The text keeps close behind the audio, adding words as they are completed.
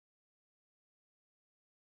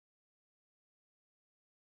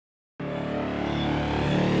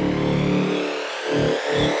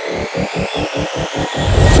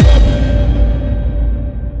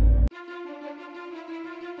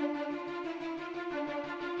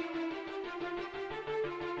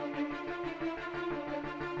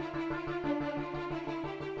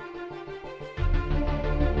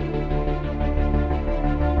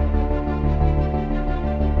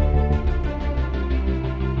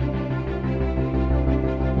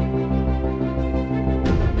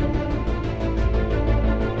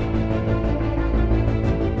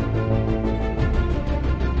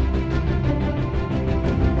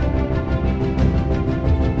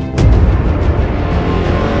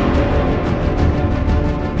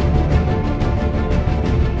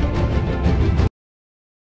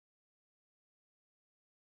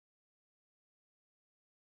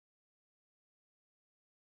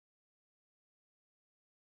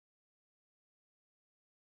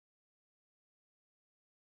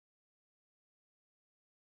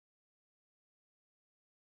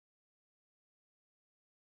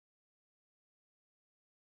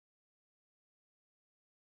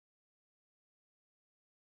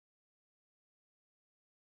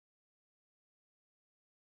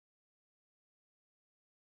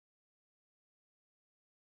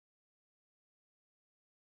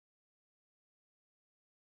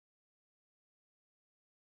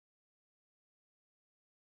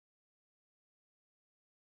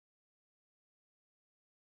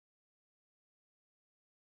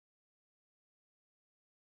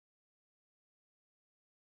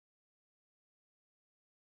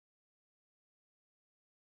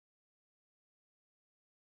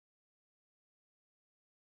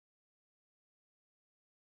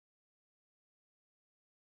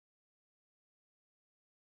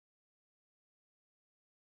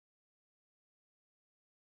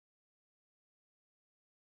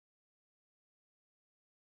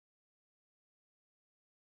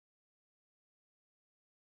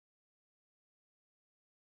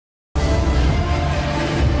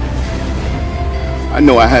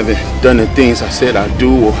know I haven't done the things I said I'd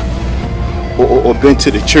do or been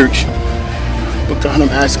to the church. But God, I'm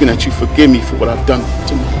asking that you forgive me for what I've done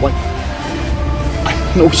to my wife.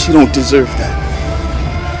 I know she don't deserve that.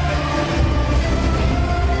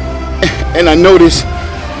 And I know this,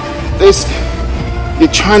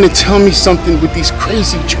 you're trying to tell me something with these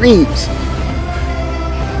crazy dreams.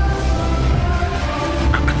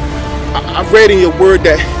 I read in your word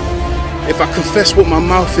that if I confess with my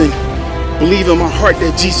mouth and believe in my heart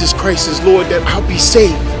that Jesus Christ is Lord, that I'll be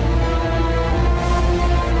saved.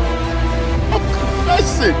 I'm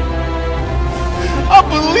confessing. I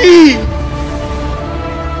believe.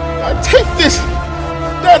 I take this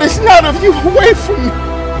that is not of you away from me.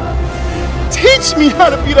 Teach me how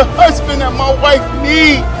to be the husband that my wife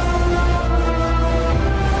needs.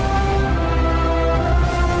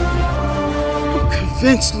 I'm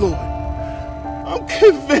convinced, Lord. I'm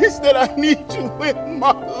convinced that I need you in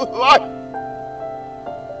my life.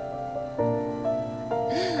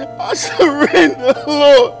 I surrender,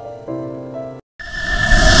 Lord.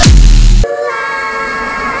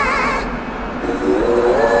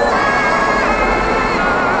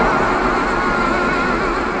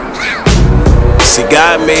 See,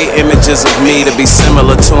 God made images of me to be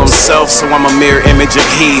similar to himself, so I'm a mirror image of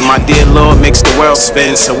he. My dear Lord makes the world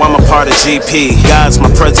spin, so I'm a part of GP. God's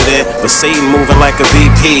my president, but Satan moving like a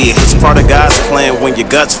VP. It's part of God's plan when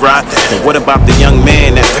your guts rot. And what about the young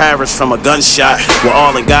man that perished from a gunshot? We're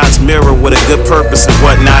all in God's mirror with a good purpose and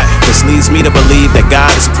whatnot. This leads me to believe that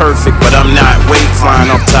God is perfect, but I'm not. Wait,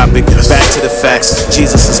 flying off topic, back to the facts.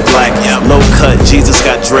 Jesus is black, low cut, Jesus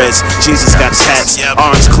got dreads, Jesus got tats,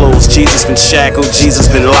 orange clothes, Jesus been shackled, Jesus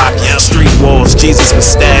been locked, street walls, Jesus been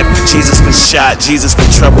stabbed, Jesus been shot, Jesus been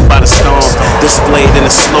troubled by the storm, displayed in the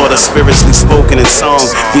slaughter, spiritually spoken in song,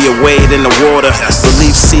 via wade in the water,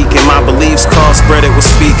 belief seeking, my beliefs cross-breaded with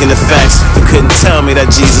speaking the facts. You couldn't tell me that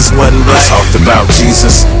Jesus wasn't black. They talked about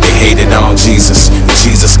Jesus, they hated on Jesus, and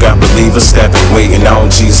Jesus got believers that been waiting on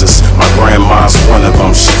Jesus. My grandma's one of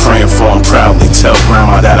them, she praying for him proudly, tell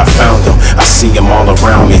grandma that I found him, I see him all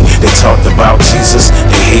around me. They talked about Jesus,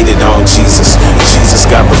 they hated on Jesus, and Jesus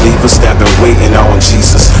got believers that been waiting on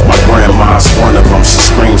Jesus. My grandma's one of them, she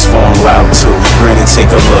screams for him loud too. Granny,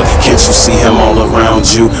 take a look, can't you see him all around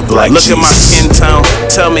you? Black look Jesus. At my skin tone,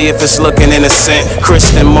 tell me if it's looking innocent.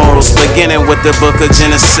 Christian morals, beginning with the book of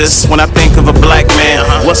Genesis. When I think of a black man,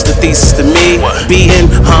 what's the thesis to me? Beaten,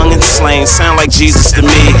 hung, and slain, sound like Jesus to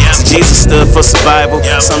me. So Jesus stood for survival,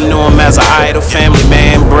 some knew him as an idol. Family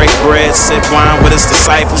man, break bread, sip wine with his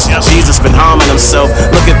disciples. Jesus been harming himself,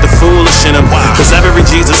 look at the foolish in him. Cause every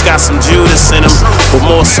Jesus got some Judas in him, but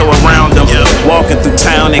more so around him. Walking through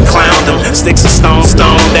town, they clowned him. Sticks and stones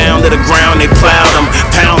thrown down to the ground, they plowed him.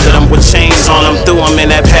 Pounded him with chains on him, threw him in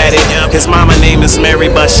that paddock. His mama name is Mary,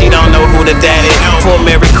 but she don't know who the daddy. Poor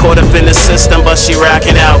Mary caught up in the system, but she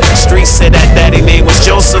rocking out. Streets said that daddy name was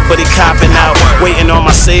Joseph, but he copping out. Waiting on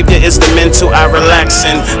my savior is the mental I relax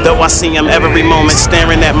in. Though I see him every moment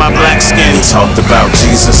staring at my black skin. They talked about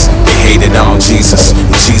Jesus, they hated on Jesus,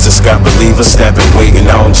 and Jesus got believers that been waiting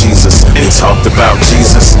on Jesus. They talked about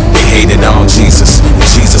Jesus, they hated on Jesus, and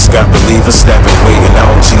Jesus got believers that been waiting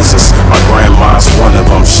on Jesus. My grandma's one of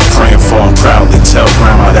them, she praying for him proudly, tell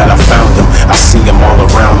grandma that I found him, I see him all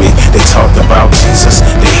around me. They talked about Jesus,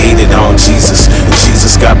 they hated on Jesus, and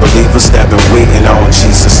Jesus got believers that been waiting on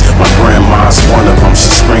Jesus. My grandma's one of them, she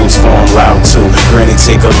screams for him loud too. Granny,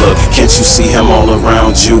 take a look, can't you see him all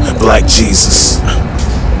around you? Black Jesus.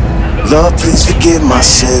 Lord, please forgive my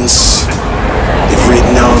sins, they've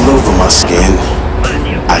written all over my skin.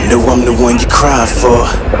 I know I'm the one you cried for,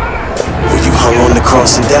 who you hung on the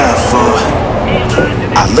cross and died for.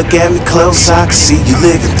 I look at me close, I can see you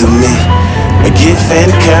living through me, a gift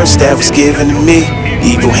and a courage that was given to me.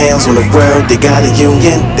 Evil hands on the world, they got a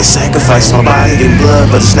union. They sacrifice my body and blood,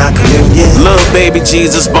 but it's not communion. Little baby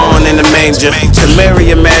Jesus born in the manger. Can Mary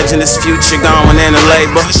imagine his future going into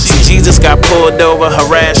labor? See, Jesus got pulled over,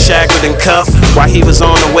 harassed, shackled, and cuffed while he was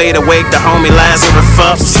on the way to wake the homie Lazarus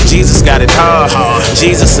up. See, Jesus got it hard.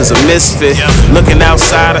 Jesus is a misfit. Looking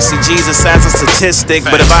outside, I see Jesus as a statistic.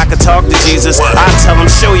 But if I could talk to Jesus, I'd tell him,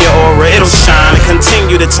 show your aura, it'll shine. And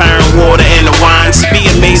continue to turn water into wine. So be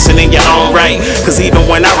amazing in your own right. Cause even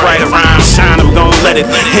when I write a rhyme, shine, I'm gon' let it.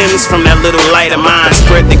 Hymns from that little light of mine.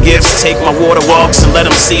 Spread the gifts, take my water walks and let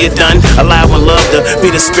them see it done. Allowing love to be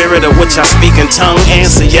the spirit of which I speak in tongue.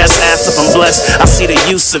 Answer yes, ask if I'm blessed. I see the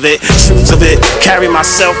use of it, truth of it. Carry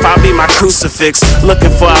myself, I'll be my crucifix.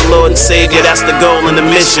 Looking for our Lord and Savior, that's the goal and the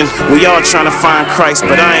mission. We all trying to find Christ,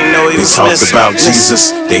 but I ain't know he was missing. They talked about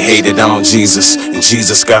Jesus, they hated on Jesus, and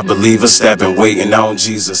Jesus got believers that been waiting on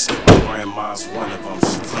Jesus. My grandma's one of them,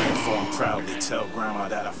 she praying for him proudly, tell grandma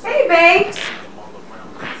Hey, babe.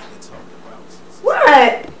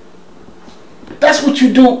 What? That's what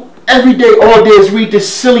you do every day, all day, is read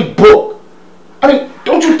this silly book. I mean,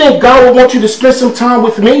 don't you think God would want you to spend some time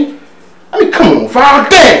with me? I mean, come on, Val,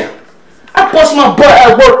 damn. I bust my butt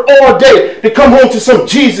at work all day to come home to some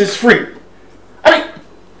Jesus freak. I mean,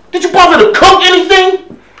 did you bother to cook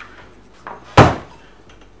anything?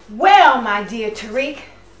 Well, my dear Tariq,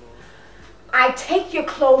 I take your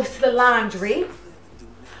clothes to the laundry.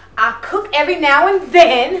 I cook every now and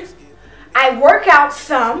then. I work out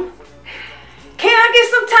some. Can I get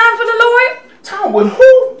some time for the Lord? Time with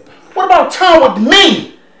who? What about time with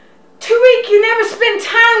me? Tariq, you never spend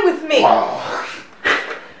time with me. Oh.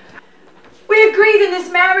 We agreed in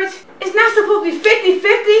this marriage. It's not supposed to be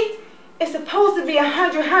 50-50. It's supposed to be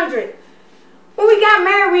 100-100. When we got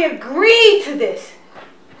married, we agreed to this.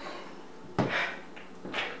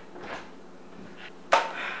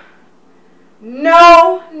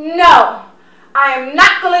 No, no. I am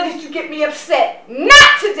not going to let you get me upset.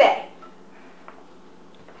 Not today.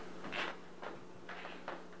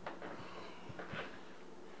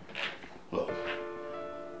 Look,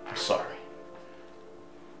 I'm sorry.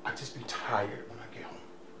 I just be tired when I get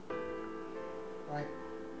home. Right?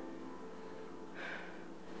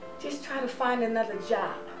 Just try to find another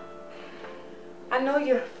job. I know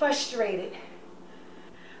you're frustrated,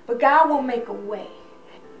 but God will make a way.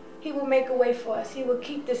 He will make a way for us. He will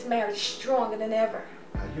keep this marriage stronger than ever.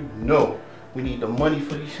 Now you know we need the money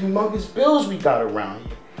for these humongous bills we got around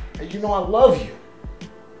here. And you know I love you.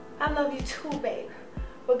 I love you too, babe.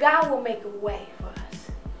 But God will make a way for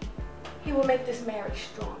us. He will make this marriage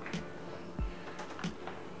stronger.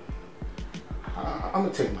 I'm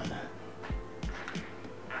gonna take my nap.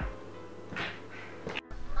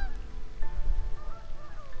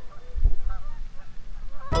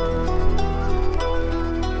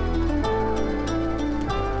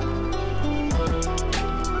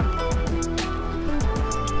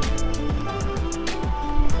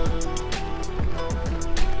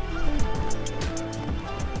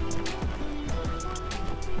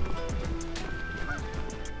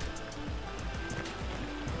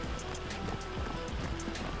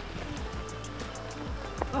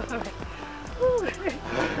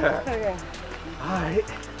 Okay. Alright,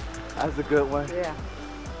 that's a good one. Yeah.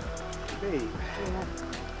 Babe,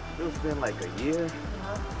 it's been like a year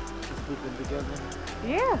since we've been together.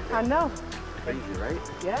 Yeah, I know. Crazy, right?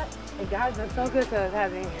 Yeah. And God's been so good to us,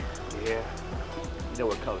 hasn't he? Yeah. You know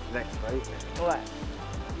what comes next, right? What?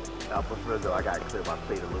 Now, before though, I gotta clear my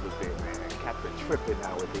plate a little bit, man. Captain tripping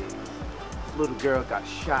nowadays. This little girl got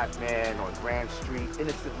shot, man, on Grand Street.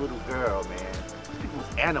 Innocent little girl, man.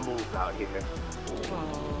 People's animals out here.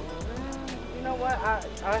 Oh, man. You know what?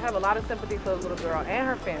 I have a lot of sympathy for the little girl and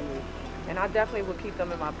her family, and I definitely will keep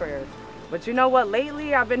them in my prayers. But you know what?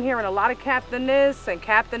 Lately, I've been hearing a lot of captain this and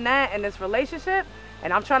captain that in this relationship,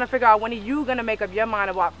 and I'm trying to figure out when are you gonna make up your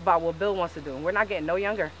mind about what Bill wants to do. We're not getting no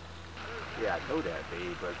younger. Yeah, I know that,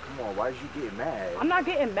 babe, but come on, why is you getting mad? I'm not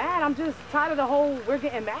getting mad. I'm just tired of the whole we're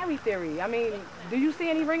getting married theory. I mean, do you see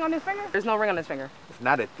any ring on this finger? There's no ring on this finger. It's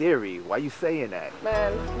not a theory. Why you saying that?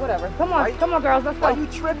 Man, whatever. Come on, come on, girls. Let's go. Why you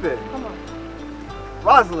tripping? Come on.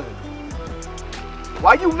 Roselyn,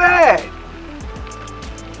 why you mad?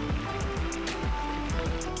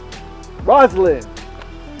 Roselyn,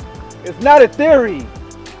 it's not a theory.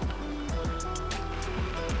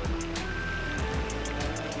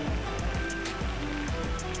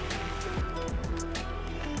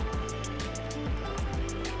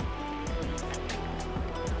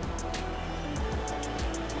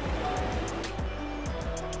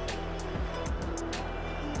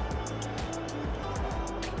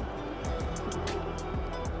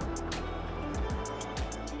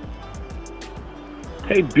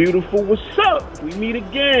 Hey, beautiful, what's up? We meet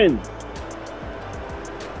again.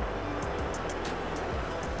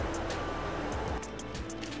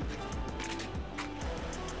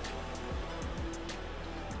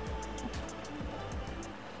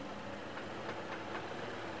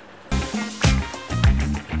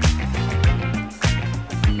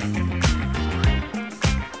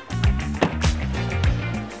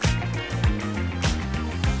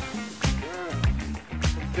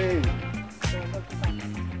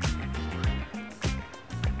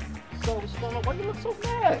 Why you look so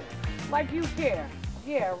mad? Like you care.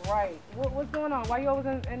 Yeah, right. What's going on? Why you always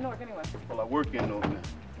in North anyway? Well, I work in North now.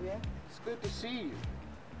 Yeah? It's good to see you.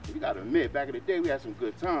 You gotta admit, back in the day, we had some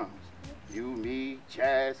good times. You, me,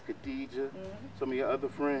 Chaz, Khadija, some of your other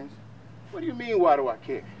friends. What do you mean, why do I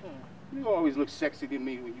care? You always look sexy to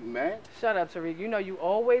me when you mad. Shut up, Tariq. You know you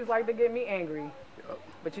always like to get me angry. Yup.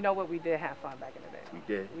 But you know what? We did have fun back in the day. We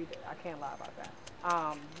did. We did. I can't lie about that.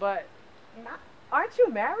 But aren't you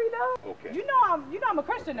married though? Okay. You know I'm a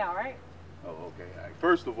Christian now, right? Oh, okay. All right.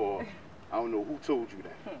 First of all, I don't know who told you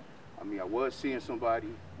that. I mean, I was seeing somebody,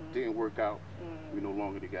 didn't work out, we're no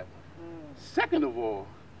longer together. Second of all,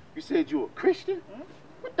 you said you a Christian?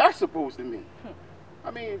 What that's supposed to mean? I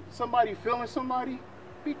mean, somebody feeling somebody,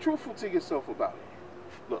 be truthful to yourself about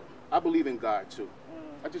it. Look, I believe in God too.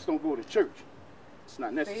 I just don't go to church. It's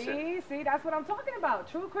not necessary. See, that's what I'm talking about.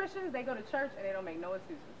 True Christians, they go to church and they don't make no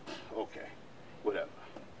excuses. Okay, whatever.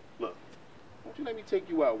 Look, won't you let me take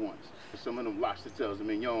you out once for some of them lobster tails and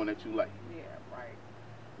mignon that you like? Yeah, right.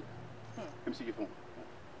 Let me see your phone.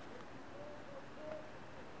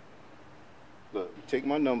 Look, you take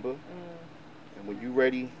my number, and when you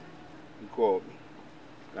ready, you call me,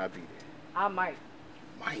 and I'll be there. I might.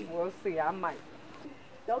 Might? We'll see, I might.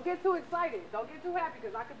 Don't get too excited. Don't get too happy,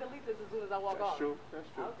 because I could delete this as soon as I walk off. That's true, that's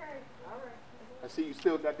true. Okay, all right. I see you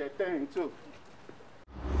still got that thing, too.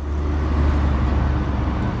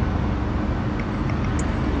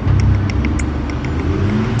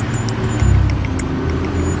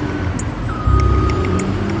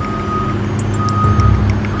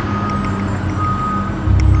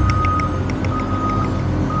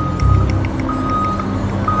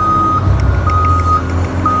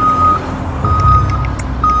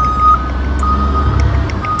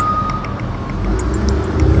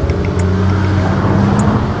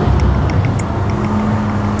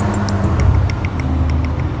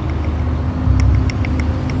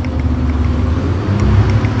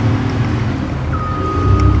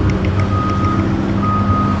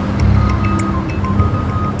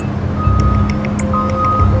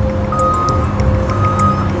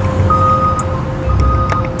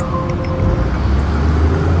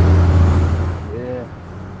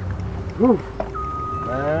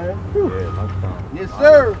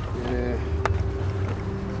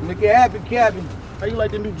 Cabin. How you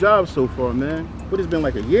like the new job so far, man? What, it's been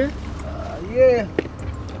like a year? Yeah.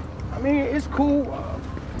 I mean, it's cool.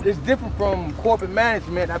 It's different from corporate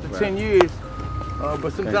management after 10 years.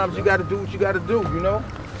 But sometimes you got to do what you got to do, you know?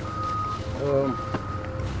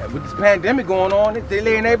 And with this pandemic going on, they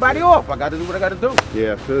laying everybody off. I got to do what I got to do.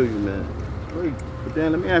 Yeah, I feel you, man. It's great. But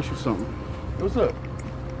Dan, let me ask you something. What's up?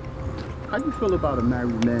 How you feel about a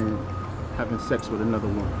married man having sex with another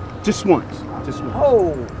woman? Just once. Just once.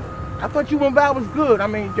 Oh. I thought you and Val was good. I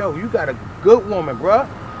mean, yo, you got a good woman, bruh.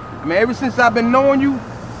 I mean, ever since I've been knowing you,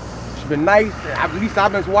 she's been nice. At least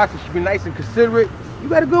I've been watching, she's been nice and considerate. You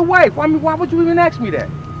got a good wife. I mean, why would you even ask me that?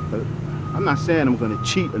 I'm not saying I'm gonna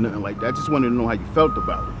cheat or nothing like that. I just wanted to know how you felt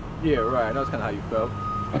about it. Yeah, right. That's kind of how you felt.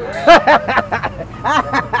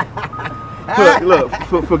 Look,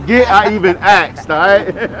 forget I even asked, all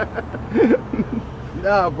right?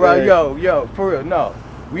 No, bro, hey. Yo, for real, no.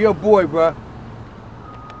 We your boy, bro.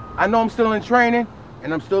 I know I'm still in training,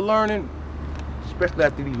 and I'm still learning, especially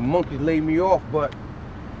after these monkeys laid me off, but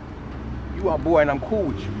you our boy, and I'm cool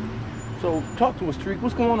with you. So talk to us, Tariq.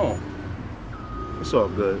 What's going on? It's all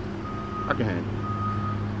good. I can handle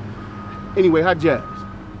it. Anyway, how jazz?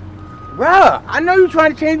 Bruh, I know you're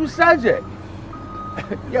trying to change the subject.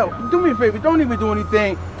 Yo, do me a favor. Don't even do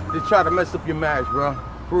anything to try to mess up your marriage, bro.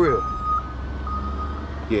 For real.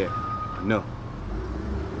 Yeah, I know.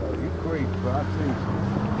 Yo, you crazy, bro. I see you.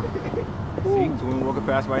 See, twin walking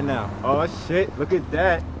past right now. Oh shit, look at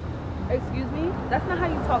that. Excuse me? That's not how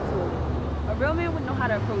you talk to a woman. A real man would know how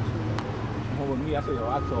to approach you. Come home with me, I said, yo,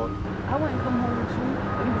 I talk. I wouldn't come home with you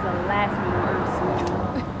if he was the last man on earth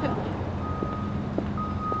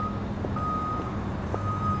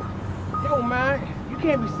soon. Yo, man, you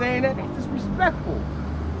can't be saying that. That's disrespectful.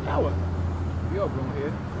 Howard, we all grown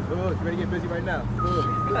here. Look, you ready to get busy right now.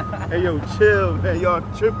 Hey, yo, chill, man. Y'all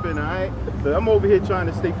tripping, all right? Look, I'm over here trying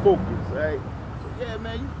to stay focused, all right? So, yeah,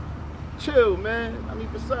 man, you chill, man. I mean,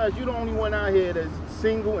 besides, you're the only one out here that's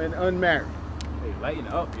single and unmarried. Hey, lighten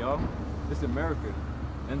up, y'all. This is America.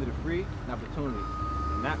 End of the free, and opportunity.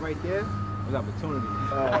 And that right there is opportunity.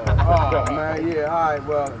 Oh, man, yeah, all right,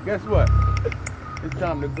 well, guess what? It's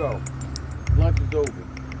time to go. Lunch is over.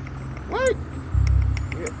 What?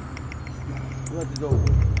 Yeah. Lunch is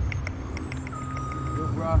over. Yo,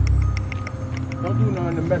 bro, don't do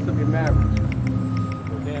nothing to mess up your marriage.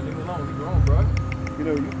 Yo, damn, leave me alone. Leave me alone, bro. You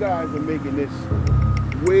know, you guys are making this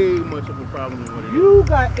way much of a problem than what it is. You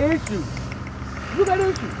got issues. You got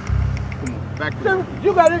issues. Come on, back to work.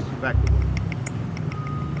 You got issues. Back to work.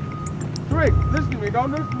 Tariq, listen to me.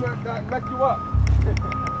 Don't listen to me. I'll mess you up.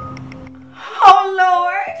 Oh,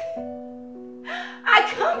 Lord.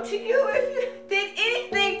 I come to you if you did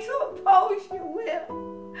anything to oppose your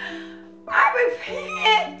will. I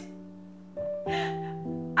repent.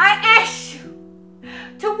 I ask you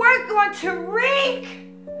to work on Tariq,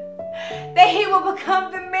 that he will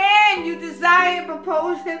become the man you desire and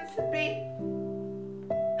propose him to be.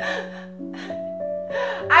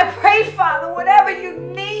 I pray, Father, whatever you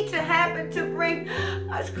need to happen to bring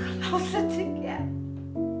us closer together,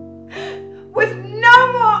 with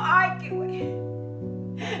no more arguing.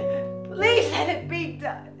 Please let it be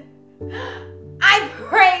done. I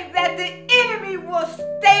pray that the enemy will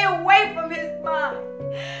stay away from his mind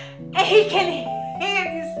and he can hear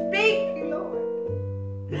you speaking, Lord.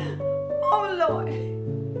 Oh, Lord,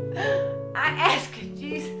 I ask in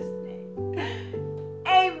Jesus' name.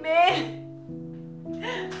 Amen.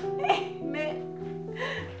 Amen.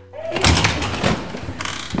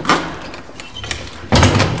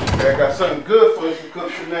 I got something good for us to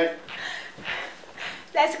cook tonight.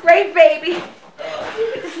 That's great, baby.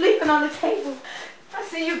 It's sleeping on the table. I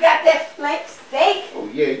see you got that flank steak. Oh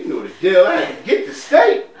yeah, you know the deal. I had to get the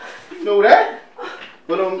steak. You know that.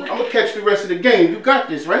 But I'm gonna catch the rest of the game. You got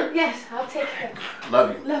this, right? Yes, I'll take care.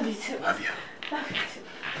 Love you. Love you too. Love you. Love you too.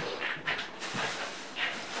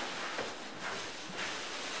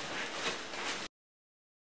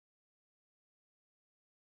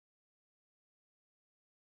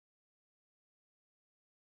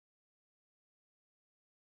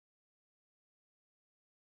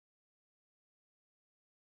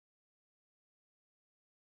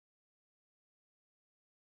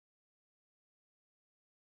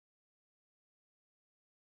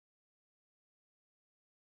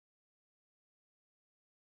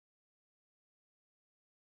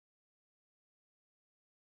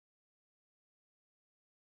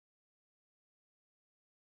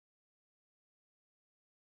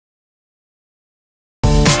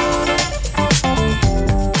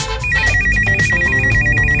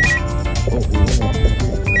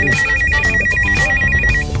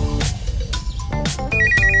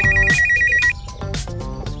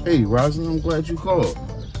 Hey, Roselyn, I'm glad you called.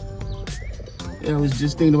 Yeah, I was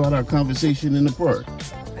just thinking about our conversation in the park.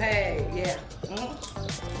 Hey, yeah.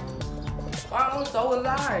 Well, so was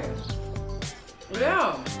I.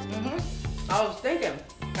 Yeah. I was thinking,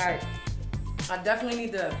 like, I definitely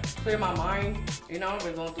need to clear my mind. You know,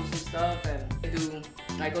 we're going through some stuff and do,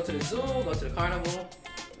 like, go to the zoo, go to the carnival.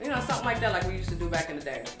 You know, something like that, like we used to do back in the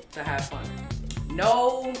day to have fun.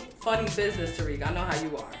 No funny business, Tariq. I know how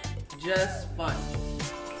you are. Just fun.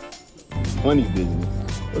 Funny business?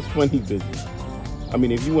 What's funny business? I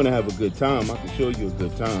mean, if you want to have a good time, I can show you a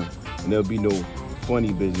good time. And there'll be no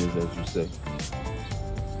funny business, as you say.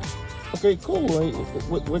 Okay, cool.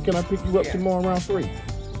 Where can I pick you up tomorrow around 3?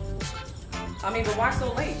 I mean, but why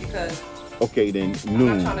so late? Because okay, then noon.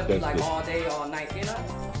 I'm not trying to be like good. all day, all night, you know?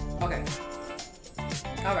 Okay.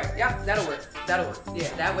 All right, yeah, that'll work. That'll work.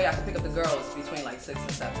 Yeah, that way I can pick up the girls between like 6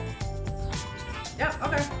 and 7. Yeah,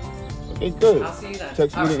 okay. Okay, good. I'll see you then.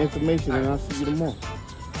 Text me All the right. information and All I'll right. see you tomorrow.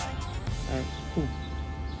 All right, cool.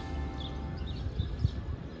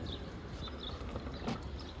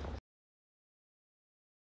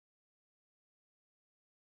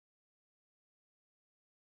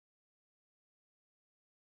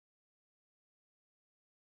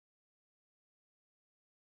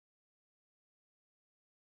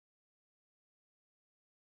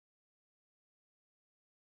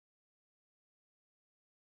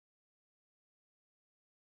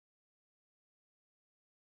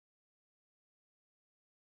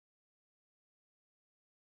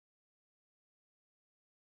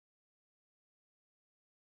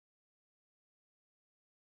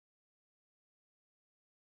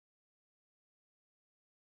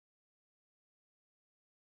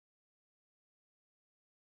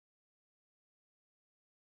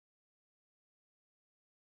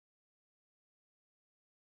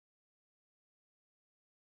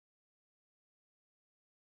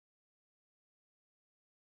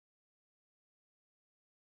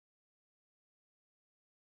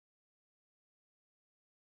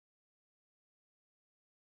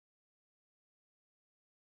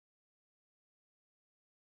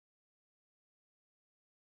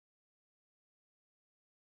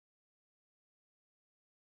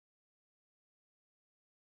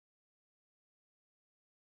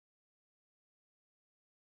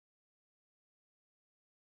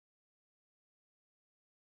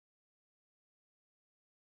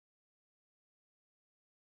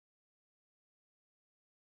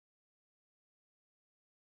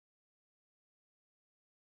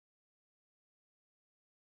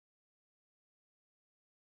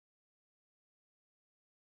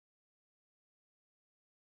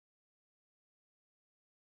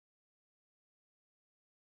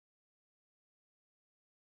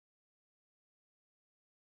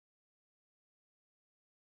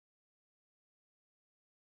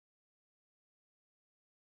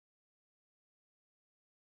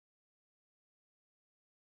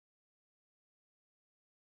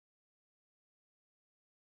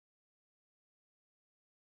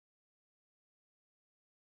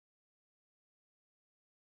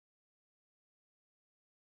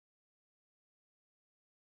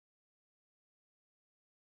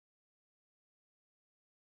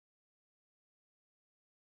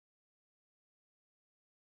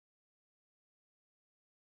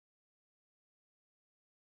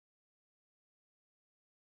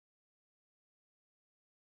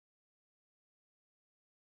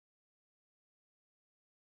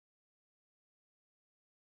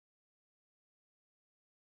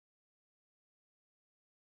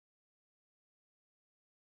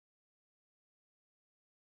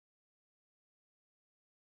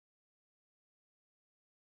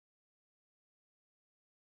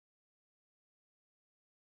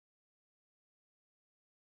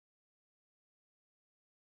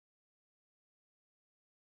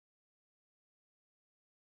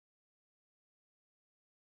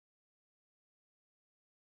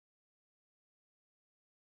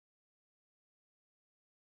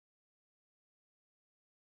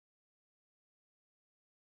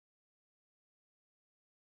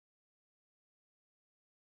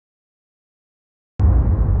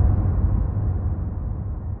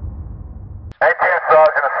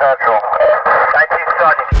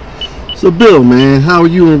 So Bill, man, how are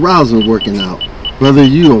you and Roselyn working out? Brother,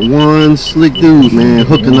 you are one slick dude, man,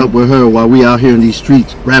 hooking up with her while we out here in these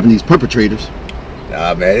streets grabbing these perpetrators.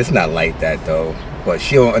 Nah, man, it's not like that, though. But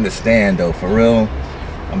she don't understand, though. For real,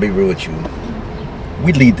 I'll be real with you.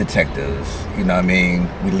 We lead detectives, you know what I mean?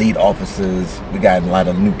 We lead officers. We got a lot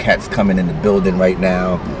of new cats coming in the building right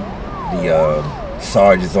now. The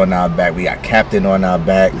sergeant's on our back. We got captain on our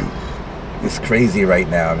back. It's crazy right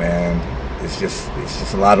now, man. It's just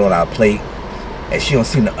a lot on our plate. And she don't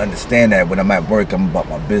seem to understand that when I'm at work, I'm about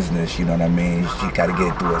my business, you know what I mean? She gotta get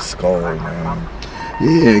it through her skull, man.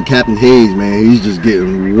 Yeah, and Captain Hayes, man, he's just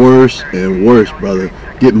getting worse and worse, brother.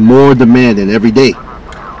 Getting more demanding every day.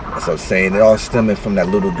 That's what I'm saying. It all stemming from that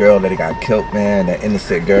little girl that got killed, man. That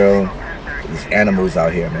innocent girl. These animals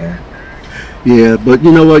out here, man. Yeah, but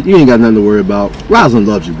you know what? You ain't got nothing to worry about. Roselyn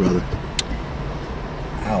loves you, brother.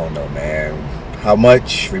 I don't know, man. How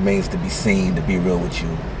much remains to be seen, to be real with you.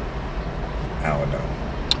 I don't know.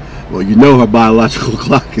 Well, you know her biological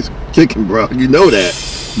clock is ticking, bro. You know that.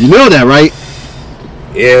 You know that, right?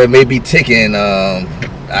 Yeah, it may be ticking. I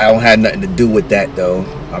don't have nothing to do with that, though.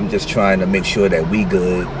 I'm just trying to make sure that we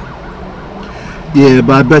good. Yeah,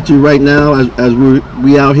 but I bet you right now, as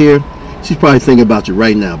we out here, she's probably thinking about you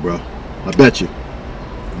right now, bro. I bet you.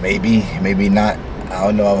 Maybe, maybe not. I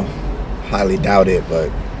don't know. Highly doubt it, but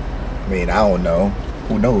I mean, I don't know.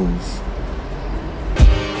 Who knows?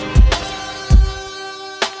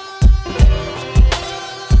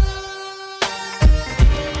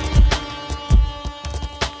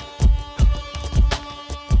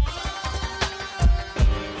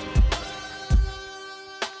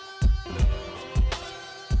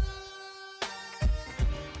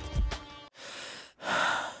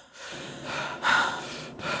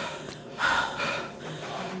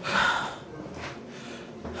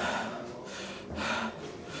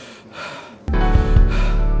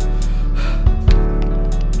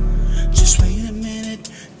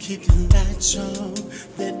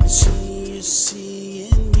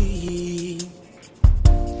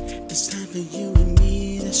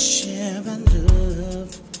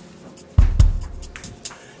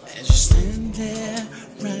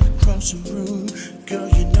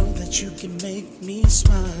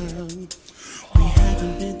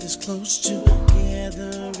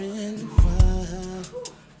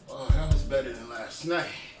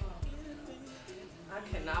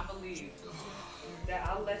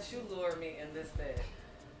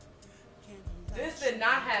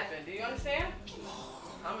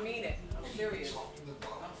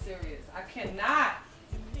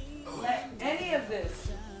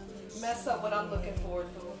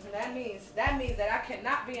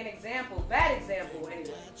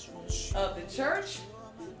 Of the church,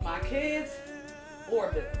 my kids,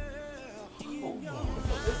 or the. Calm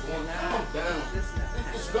down.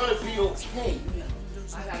 It's gonna be okay.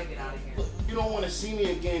 I gotta get out of here. Look, you don't want to see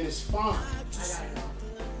me again, it's fine. I gotta go.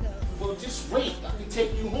 Well, just wait. I can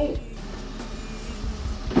take you home.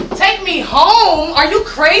 Take me home? Are you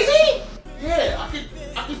crazy? Yeah,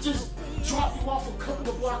 I could just drop you off a couple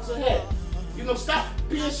of blocks ahead. You know, stop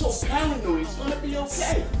being so paranoid. It's gonna be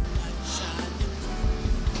okay.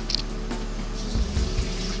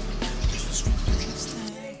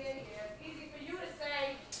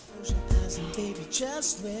 Baby,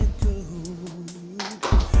 just let go.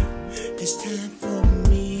 It's time for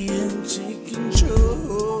me to take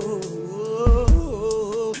control.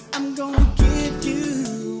 I'm gonna give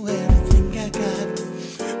you everything I got,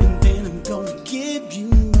 and then I'm gonna give you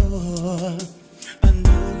more. I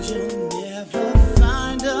know you'll never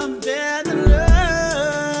find a better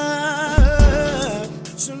love.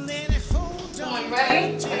 So let it hold on.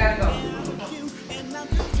 Ready? I gotta go.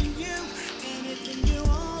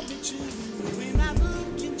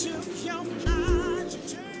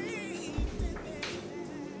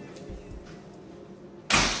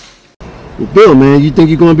 Well, Bill, man, you think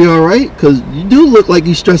you're gonna be all right? Cause you do look like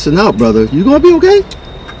you're stressing out, brother. You gonna be okay?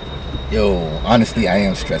 Yo, honestly, I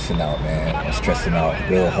am stressing out, man. I'm stressing out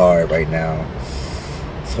real hard right now.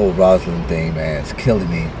 This whole Roselyn thing, man, it's killing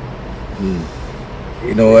me.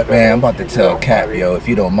 You know what, man? I'm about to tell Cap, yo, if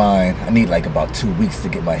you don't mind, I need like about 2 weeks to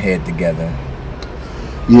get my head together.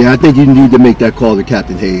 Yeah, I think you need to make that call to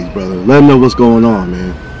Captain Hayes, brother. Let him know what's going on,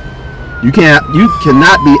 man. You cannot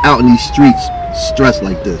be out in these streets stressed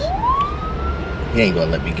like this. He ain't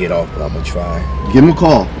gonna let me get off, but I'm gonna try. Give him a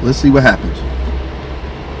call. Let's see what happens.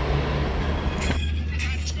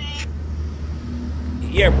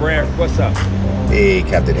 Yeah, Brad, what's up? Hey,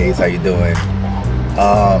 Captain Hayes, how you doing?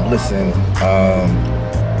 Listen,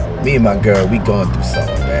 Me and my girl, we going through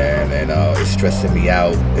something, man, and it's stressing me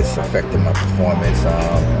out. It's affecting my performance.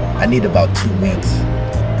 I need about 2 weeks.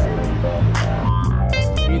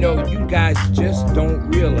 You know, you guys just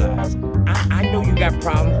don't realize. I know you got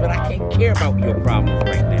problems, but I can't care about your problems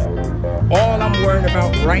right now. All I'm worried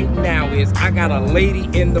about right now is I got a lady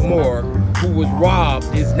in the morgue who was robbed,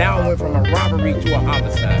 is now went from a robbery to a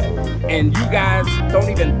homicide. And you guys don't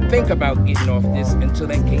even think about getting off this until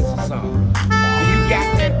that case is solved. Do you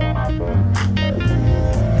got that?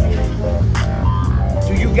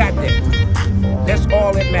 Do you got that? That's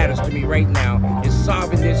all that matters to me right now, is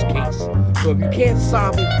solving this case. So if you can't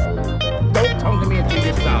solve it, don't come to me until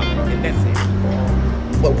you solve it, and that's it.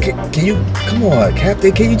 Well, can you, come on,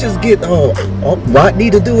 Captain, can you just get Rodney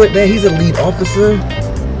to do it, man? He's a lead officer.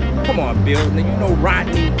 Come on, Bill. Now, you know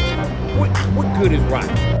Rodney. What good is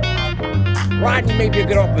Rodney? Rodney may be a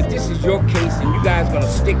good officer, but this is your case, and you guys are going to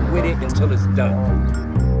stick with it until it's done.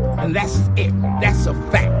 And that's it. That's a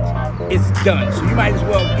fact. It's done. So you might as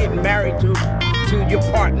well get married to your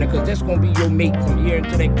partner, because that's going to be your mate from here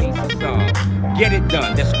until that case is solved. Get it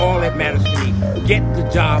done. That's all that matters to me. Get the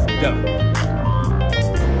job done.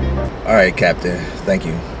 All right, Captain. Thank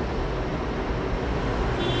you.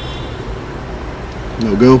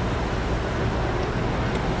 No go.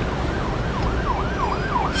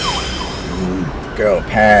 Girl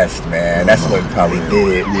passed, man. That's what probably did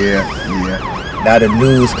it. Yeah. Now the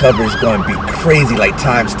news coverage going to be crazy, like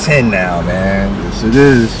times 10 now, man. Yes, it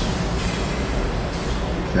is.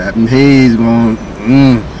 Captain Hayes going,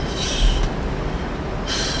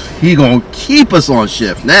 he gonna keep us on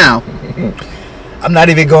shift now. I'm not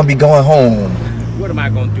even gonna be going home. What am I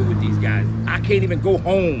gonna do with these guys? I can't even go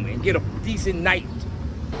home and get a decent night.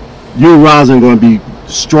 You and Roselyn gonna be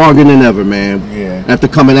stronger than ever, man. Yeah. After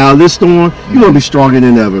coming out of this storm, you're gonna be stronger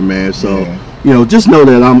than ever, man. So, you know, just know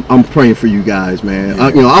that I'm praying for you guys, man.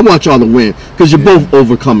 Yeah. I want y'all to win, because you're both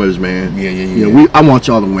overcomers, man. Yeah. You know, I want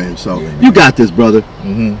y'all to win. So you got this, brother.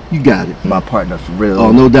 You got it. My partner for real.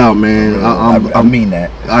 Oh, no doubt, man. I mean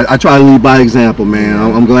that. I try to lead by example, man.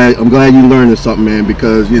 I'm glad you learning something, man,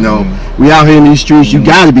 because you know we out here in these streets. You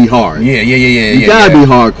gotta be hard. Yeah. You gotta be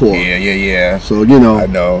hardcore. Yeah. So you know, I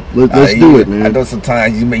know. Let's do it, man. I know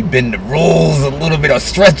sometimes you may bend the rules a little bit or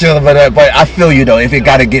stretch them, but I feel you though. If it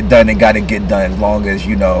gotta get done, it gotta get done. As long as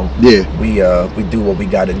you know, we do what we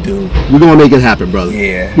gotta do. We're gonna make it happen, brother.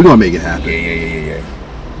 Yeah, we're gonna make it happen. Yeah.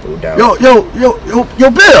 No doubt. Yo,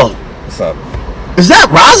 Bill. What's up? Is that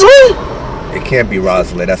Roselyn? It can't be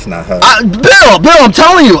Roselyn. That's not her. Bill, I'm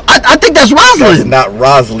telling you, I think that's Roselyn. That's not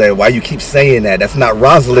Roselyn. Why you keep saying that? That's not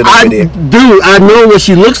Roselyn over there. Dude, I know what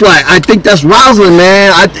she looks like. I think that's Roselyn,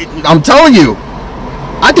 man. I'm telling you.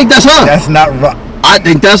 I think that's her. That's not I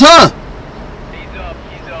think that's her.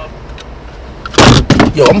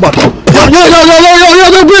 Yo, I'm about to. Yo,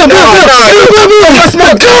 Bill. That's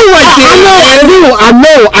not good right there.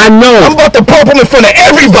 I know. I'm about to pump him in front of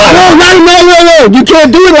everybody. No. You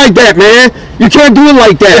can't do it like that, man. You can't do it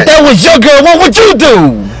like that. If that was your girl, what would you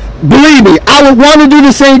do? Believe me, I would want to do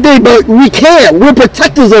the same thing, but we can't. We're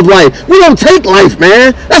protectors of life. We don't take life,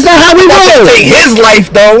 man. That's not how we roll. I'm about to take his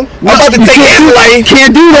life, though. I'm about to take his life.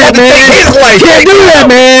 Can't do that, man. His life. Can't do that,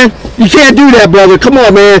 man. You can't do that, brother. Come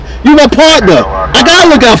on, man. You my partner. I gotta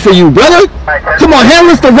look out for you, brother. Come on,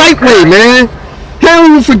 handle this the right way, man.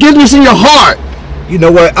 Handle with forgiveness in your heart. You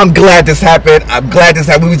know what? I'm glad this happened.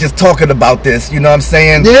 We were just talking about this. You know what I'm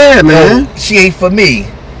saying? Yeah, man. She ain't for me,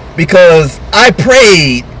 because I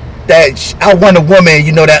prayed that I want a woman,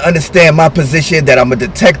 you know, that understand my position, that I'm a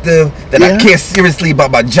detective, that I care seriously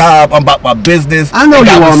about my job, about my business. I know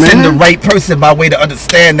you are, man. Send the right person my way to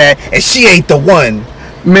understand that, and she ain't the one.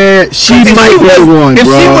 Man, she might be the one, bro. If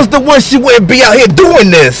she was the one, she wouldn't be out here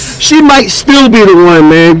doing this. She might still be the one,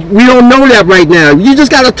 man. We don't know that right now. You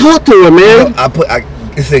just gotta talk to her, man. You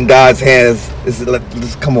know, it's in God's hands.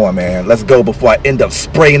 Come on, man. Let's go before I end up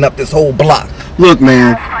spraying up this whole block. Look,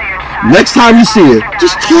 man. Next time you see her,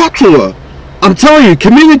 just talk to her. I'm telling you,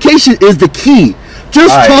 communication is the key.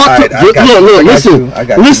 Just talk to her. Look,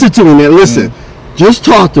 listen to me, man. Listen. Just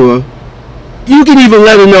talk to her. You can even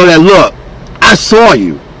let her know that, look, I saw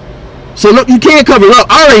you. So look, you can't cover it up.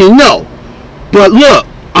 I already know. But look,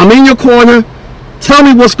 I'm in your corner. Tell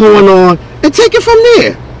me what's going on and take it from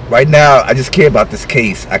there. Right now, I just care about this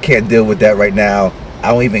case. I can't deal with that right now.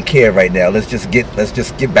 I don't even care right now. Let's just get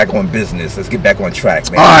back on business. Let's get back on track,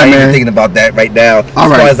 man. All right, I ain't man. even thinking about that right now. As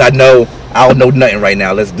far as I know, I don't know nothing right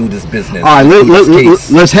now. Let's do this business. All right,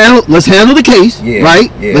 let's handle the case. Yeah,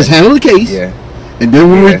 right? Yeah. Let's handle the case. Yeah. And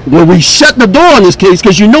then when we shut the door on this case,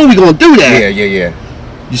 because you know we're gonna do that. Yeah.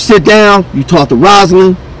 You sit down, you talk to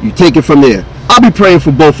Roselyn, you take it from there. I'll I'll be praying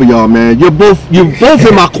for both of y'all, man. You're both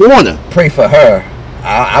in my corner. Pray for her.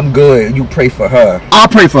 I'm good. You pray for her. I'll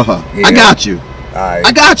pray for her. Yeah. I got you. All right.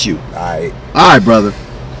 I got you. All right. All right, brother.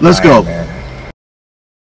 Let's go. Man.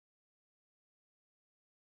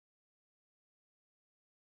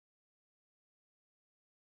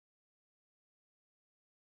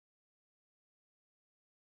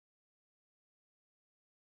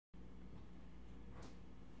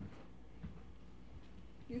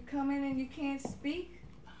 You come in and you can't speak?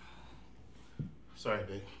 Sorry,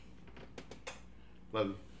 babe. Love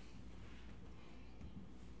you.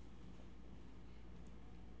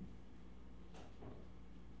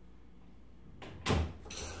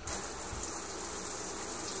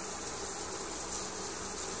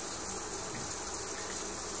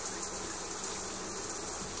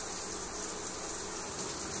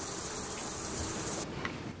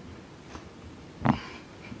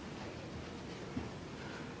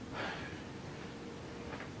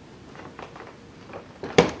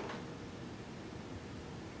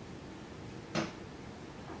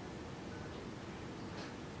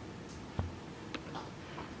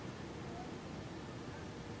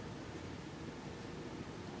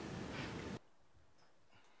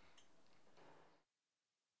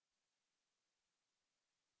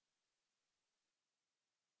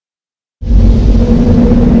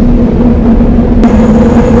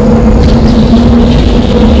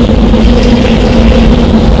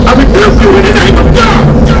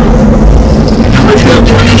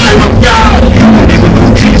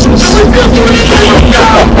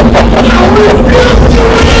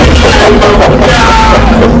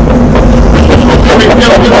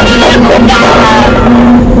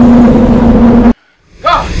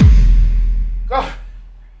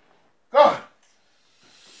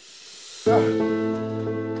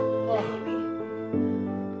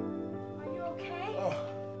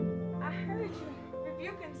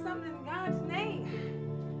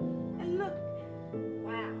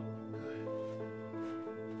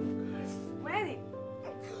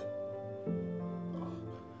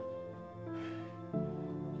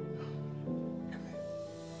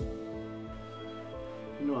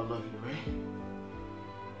 You know I love you, right?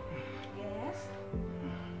 Yes.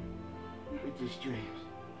 It's just dreams.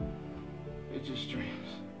 It's just dreams.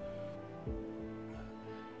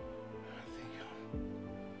 I think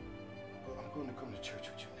I'm going to come to church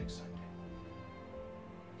with you next Sunday.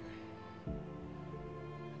 Okay?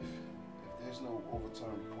 If there's no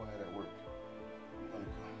overtime required at work, I'm going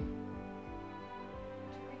to come.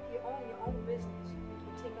 You own your own business. You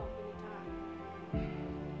can take off any time.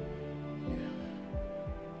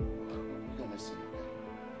 We're gonna see, okay?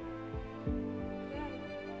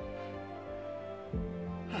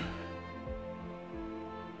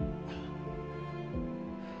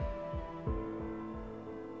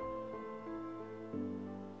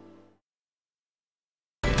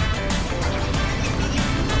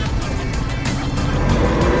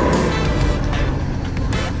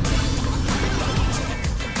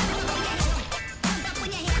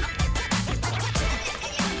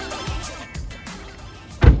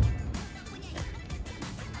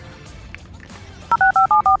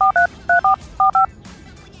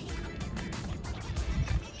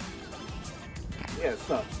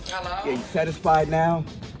 Hello? Yeah, you satisfied now?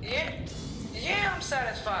 Yeah, I'm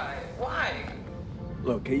satisfied. Why?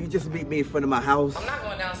 Look, can you just meet me in front of my house? I'm not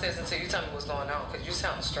going downstairs until you tell me what's going on, because you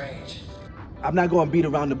sound strange. I'm not going to beat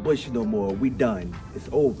around the bush no more. We done. It's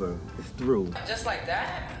over. It's through. Just like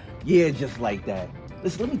that? Yeah, just like that.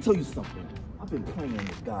 Listen, let me tell you something. I've been praying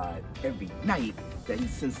with God every night that he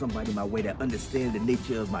sends somebody my way that understands the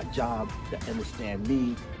nature of my job, that understand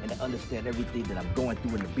me, and to understand everything that I'm going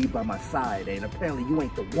through and to be by my side. And apparently you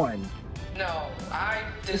ain't the one. No, I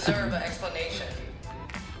deserve an explanation.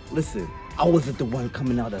 Listen, I wasn't the one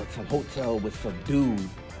coming out of some hotel with some dude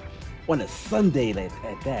on a Sunday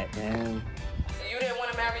at that, man. You didn't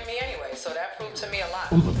want to marry me anyway, so that proved to me a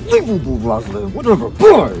lot. Unbelievable, Roselyn. Whatever,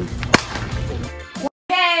 boy.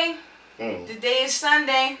 Hey, today is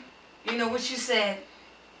Sunday. You know what you said.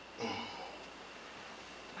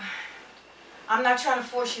 I'm not trying to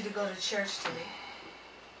force you to go to church today.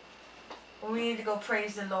 But we need to go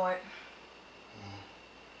praise the Lord.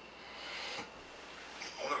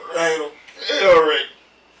 All right.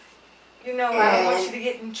 You know, I don't want you to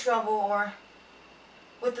get in trouble or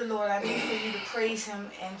with the Lord. I need for you to praise him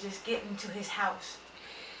and just get into his house.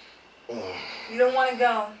 You don't want to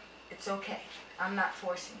go, it's okay. I'm not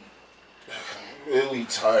forcing you. I'm really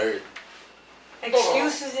tired.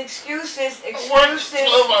 Excuses. I worked a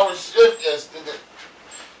 12-hour shift yesterday.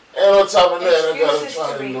 And on top of that, I gotta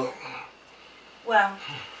try to know. Well,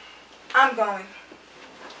 I'm going.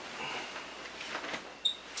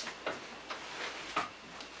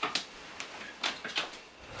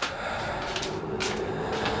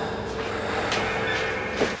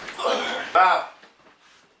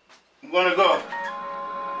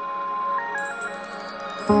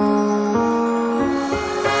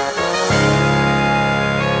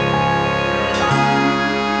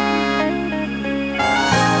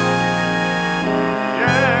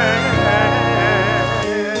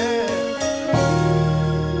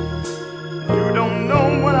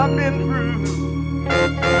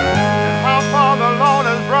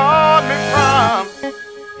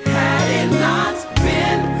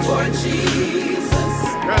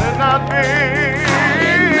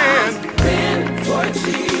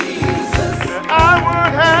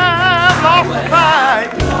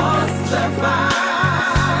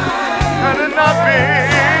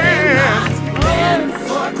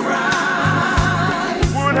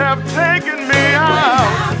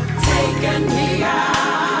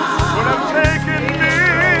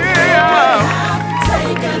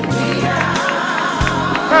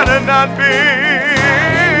 not been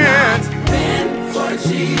for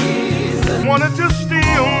Jesus, wanted to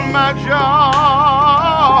steal my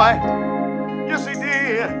joy. Yes, he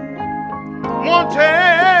did.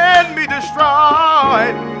 Wanted me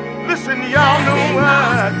destroyed. Listen, y'all know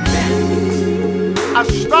what? I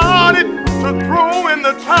started to throw in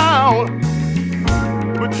the towel,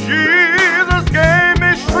 but Jesus gave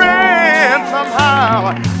me strength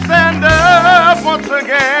somehow. Stand up once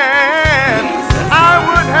again. I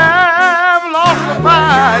would have lost the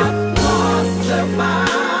fight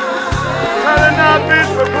had it not been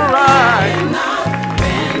for pride.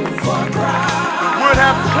 Would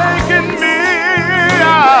have taken me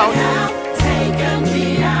out.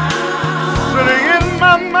 Sitting in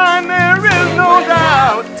my mind, there is no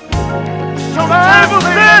doubt. So the Bible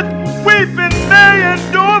said, weeping may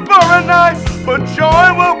endure for a night, but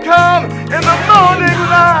joy will come in the morning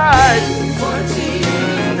light.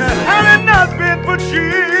 Had it not been for Jesus,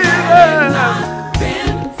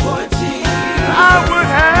 I would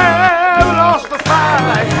have lost the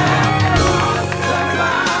fight.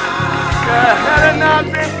 Had it not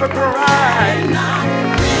been for pride,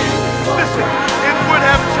 listen, it would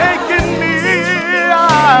have taken me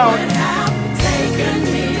out.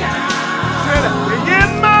 Said, in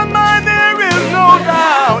my mind there is no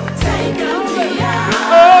doubt.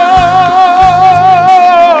 Oh,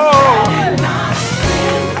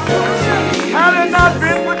 had it not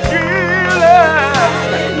been for Jesus.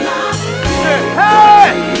 Hey,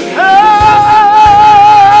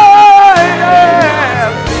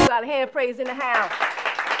 A lot of hand praise in the house.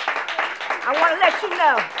 I want to let you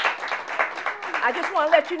know. I just want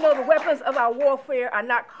to let you know the weapons of our warfare are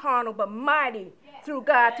not carnal but mighty through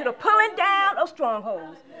God to the pulling down of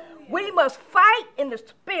strongholds. We must fight in the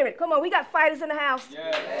spirit. Come on, we got fighters in the house.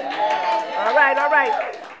 All right, all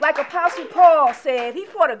right. Like Apostle Paul said, he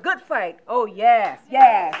fought a good fight. Oh, yes,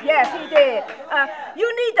 yes, yes, he did.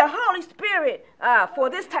 You need the Holy Spirit for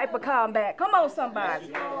this type of combat. Come on,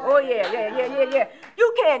 somebody. Oh, yeah.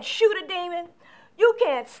 You can't shoot a demon. You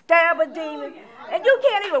can't stab a demon. And you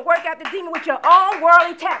can't even work out the demon with your own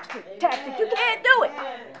worldly tactics. You can't do it.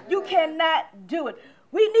 You cannot do it.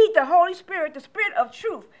 We need the Holy Spirit, the Spirit of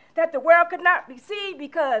truth, that the world could not receive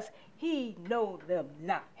because he knows them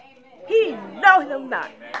not. Amen. He knows them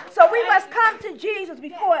not. So we must come to Jesus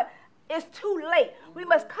before it's too late. We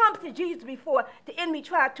must come to Jesus before the enemy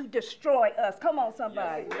tries to destroy us. Come on,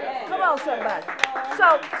 somebody. Come on, somebody.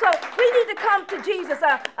 So we need to come to Jesus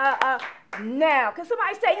now. Can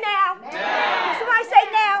somebody say now? Can somebody say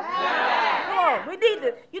now? Come on. We need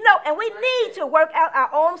to, and we need to work out our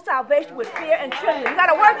own salvation with fear and trembling. You got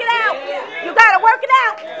to work it out. You got to work it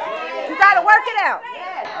out. You got to work it out.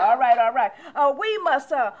 All right. We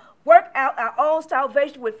must work out our own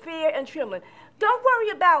salvation with fear and trembling. Don't worry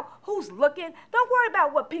about who's looking. Don't worry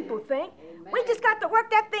about what people think. We just got to work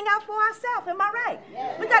that thing out for ourselves. Am I right?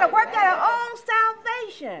 We got to work out our own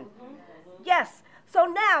salvation. Yes. So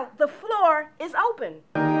now the floor is open.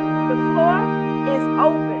 The floor is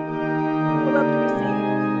open. Pull up to receive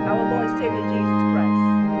our Lord and Savior Jesus Christ.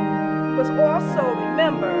 But also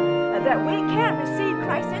remember that we can receive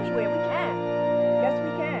Christ anywhere. We can. Yes, we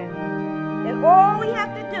can. And all we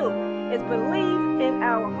have to do is believe in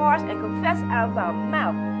our hearts and confess out of our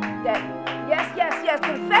mouth that, yes,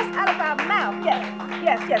 confess out of our mouth,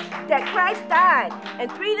 yes, that Christ died and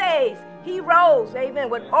 3 days he rose, amen,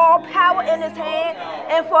 with all power in his hand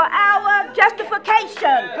and for our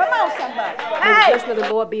justification. Come on, somebody. Hey. The blessing of the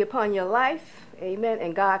Lord be upon your life, amen,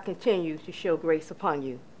 and God continues to show grace upon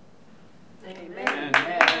you. Amen.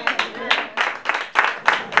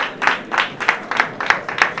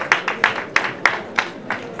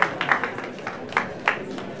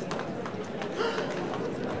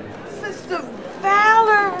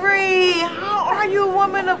 Valerie, how are you,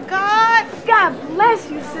 woman of God? God bless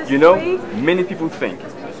you, sister. You know, many people think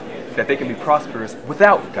that they can be prosperous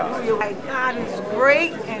without God. God is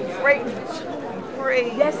great and greatly to be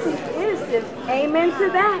praised. Yes, he is, sis. Amen to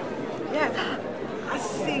that. Yes. I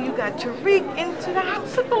see you got Tariq into the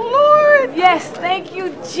house of the Lord. Yes, thank you,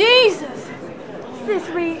 Jesus. Sis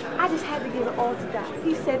Reed, I just had to give it all to God.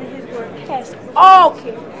 He said in his word, cast all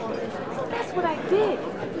care. That's what I did.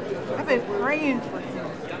 I've been praying for him,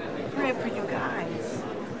 praying for you guys.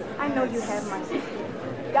 I know you have, my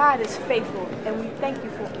sister. God is faithful, and we thank you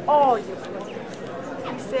for all your prayers.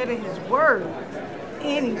 He said in his word,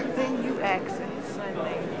 anything you ask in his son's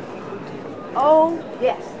name, he will do. Oh,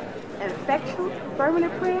 yes. An effectual,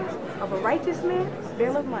 fervent prayer of a righteous man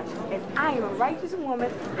availeth much. And I am a righteous woman.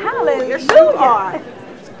 Hallelujah. Yes, you are.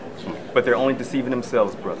 But they're only deceiving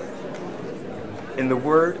themselves, brother. In the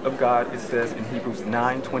Word of God, it says in Hebrews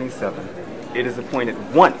 9:27, it is appointed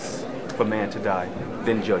once for man to die,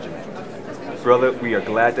 then judgment. Brother, we are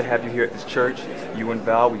glad to have you here at this church. You and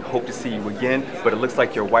Val, we hope to see you again, but it looks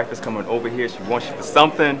like your wife is coming over here. She wants you for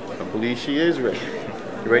something. I believe she is ready.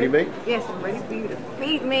 You ready, babe? Yes, I'm ready for you to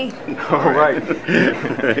feed me. All right.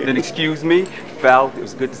 Then excuse me. Val, it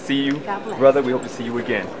was good to see you. God bless. Brother, we hope to see you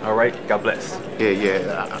again. All right? God bless.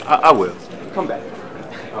 Yeah, I will. Come back.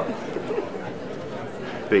 All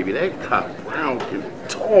right. Baby, that cop Brown can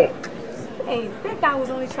talk. Hey, that guy was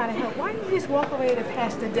only trying to help. Why didn't you just walk away to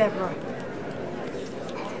Pastor Deborah?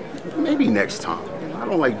 Maybe next time. I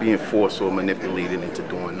don't like being forced or manipulated into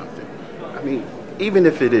doing nothing. I mean, even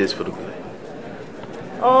if it is for the good.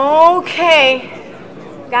 Okay.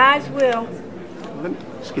 God's will.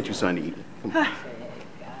 Let's get you something to eat. Come on.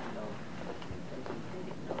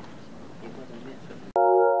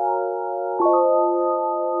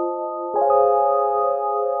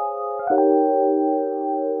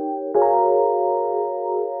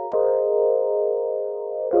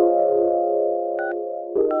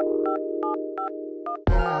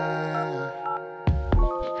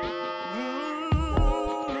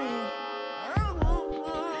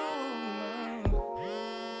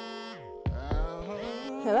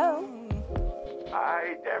 Hello?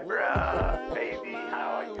 Hi, Deborah. Baby,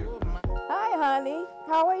 how are you? Hi, honey.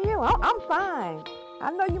 How are you? I'm fine.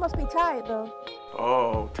 I know you must be tired, though.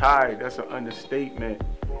 Oh, tired. That's an understatement.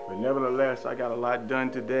 But nevertheless, I got a lot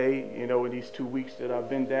done today, you know, in these 2 weeks that I've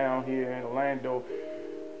been down here in Orlando.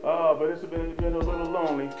 But it's been a little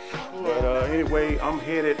lonely. But anyway, I'm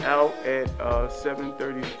headed out at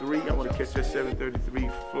 7:33. I want to catch that 7:33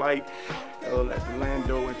 flight at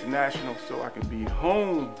Orlando International so I can be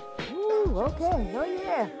home. Ooh, okay. Oh,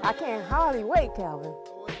 yeah. I can't hardly wait, Calvin.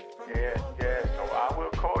 Yeah. So I will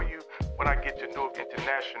call you when I get to Newark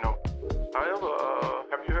International. However,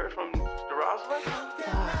 have you heard from Mr. Roselyn?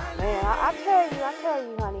 Man, I tell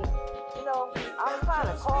you, honey. You know, I was trying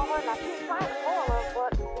to call her and I keep trying to call her,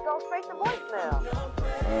 but it goes straight to voicemail.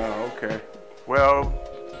 Okay. Well,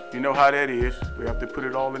 you know how that is. We have to put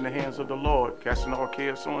it all in the hands of the Lord, casting all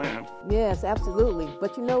cares on Him. Yes, absolutely.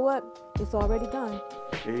 But you know what? It's already done.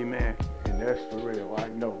 Amen. And that's for real. I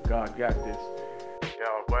know God got this.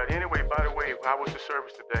 Yeah, but anyway, by the way, how was the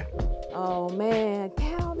service today? Oh, man.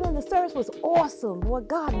 Calvin, the service was awesome. Boy,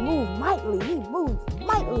 God moved mightily. He moved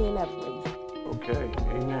mightily in that place. Okay,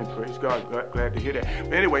 amen. Praise God. Glad to hear that.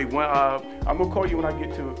 But anyway, I'm going to call you when I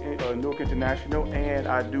get to Newark International, and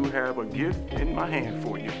I do have a gift in my hand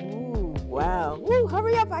for you. Ooh, wow. Ooh,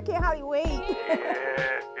 hurry up. I can't hardly wait.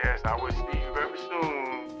 Yes, I will see you very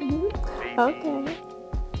soon. Okay.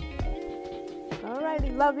 All righty,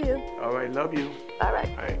 love you. All right, love you. All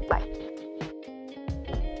right. Bye.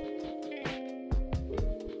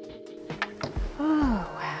 Oh,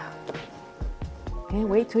 wow. Can't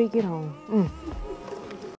wait till you get home.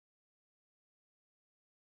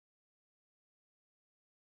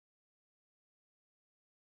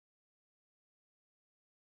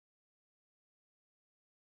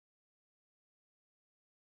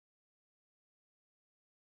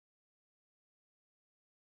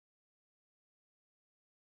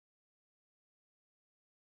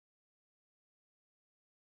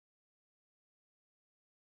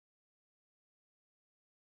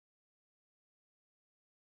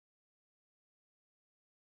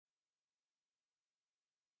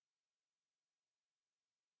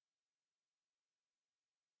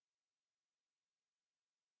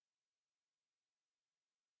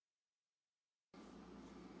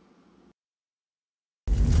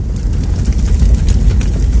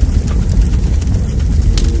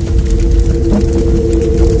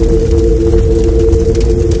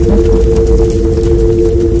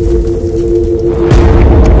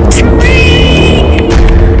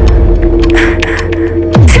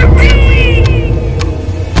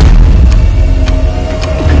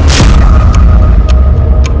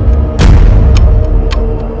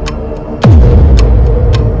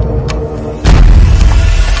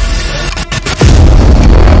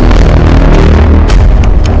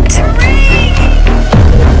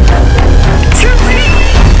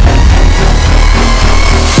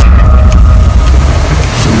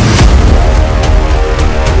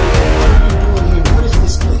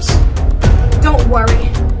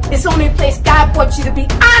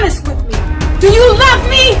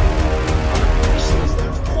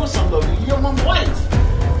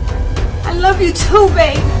 you too,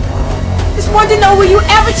 babe. Just wanted to know, will you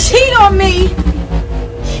ever cheat on me?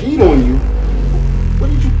 Cheat on you? Where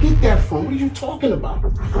did you get that from? What are you talking about? No.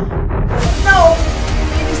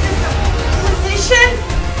 Is this a position?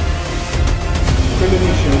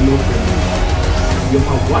 Premonition or no premonition. You're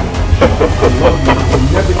my wife. I love you. I will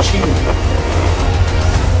never cheat on you.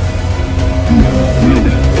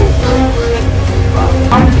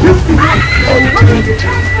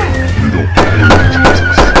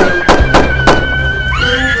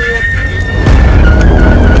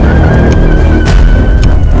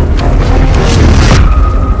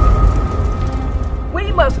 We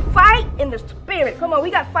must fight in the spirit. Come on, we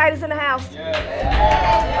got fighters in the house.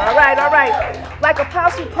 All right, all right. Like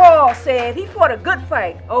Apostle Paul said, he fought a good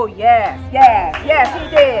fight. Oh, yes, yes, yes, he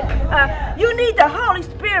did. You need the Holy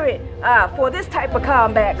Spirit for this type of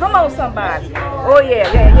combat. Come on, somebody. Oh, yeah.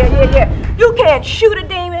 You can't shoot a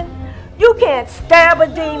demon. You can't stab a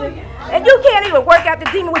demon. And you can't even work out the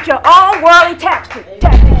demon with your own worldly tactics.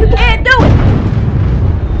 You can't do it.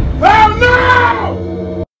 Well,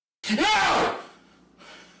 no! No!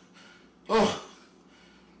 Oh.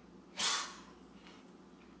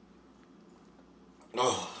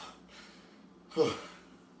 Oh. Oh.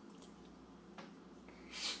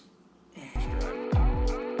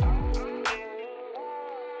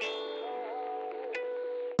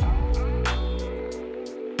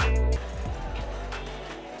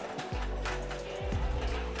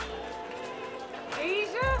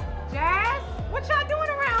 Jazz, what y'all doing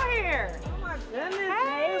around here? Oh my goodness,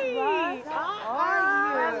 hey, Ross. How are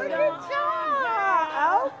you? Look at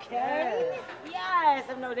y'all. Okay. Yes,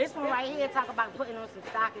 I know this one right here talk about putting on some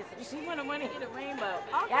stockings. She wanna hit the rainbow.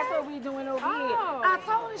 Okay. That's what we doing over here. I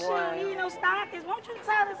told her she don't need no stockings. Won't you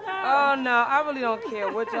tell us, girl? Oh no, I really don't care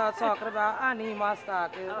what y'all talking about. I need my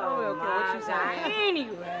stockings. I really don't care what you saying.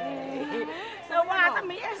 Anyway. So, Ross, I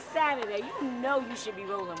mean, it's Saturday. You know you should be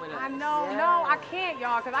rolling with us. I know, no, I can't,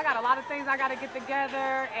 y'all, because I got a lot of things I got to get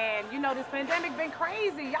together, and, you know, this pandemic been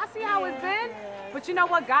crazy. Y'all see how it's been? But you know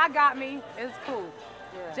what? God got me. It's cool.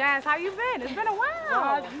 Jazz, how you been? It's been a while.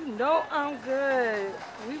 God, you know I'm good.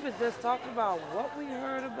 We was just talking about what we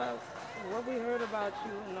heard about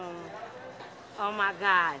you. No. Oh, my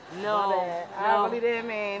God. No. I really didn't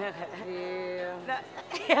mean.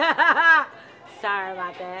 Yeah. Sorry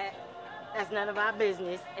about that. That's none of our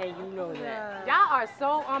business, and you know that. Y'all are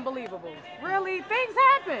so unbelievable. Really, things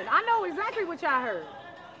happen. I know exactly what y'all heard.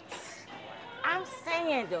 I'm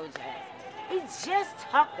saying, though, Jazz, we just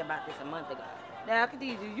talked about this a month ago. Now,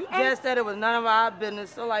 Khadija, you just said it was none of our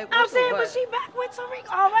business, so like, I'm saying, but she back with Tariq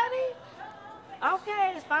already?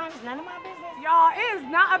 Okay, it's fine. It's none of my business. Y'all, it's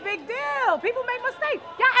not a big deal. People make mistakes.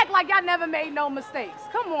 Y'all act like y'all never made no mistakes.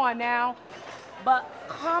 Come on now. But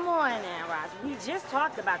come on now, Ross. We just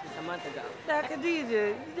talked about this a month ago. Now, Khadija,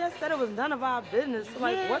 you just said it was none of our business. So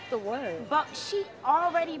like, what the what? But she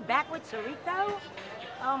already back with Tariq, though?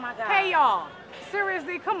 Oh, my God. Hey, y'all.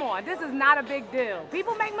 Seriously, come on. This is not a big deal.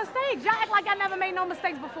 People make mistakes. Y'all act like y'all never made no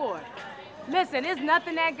mistakes before. Listen, it's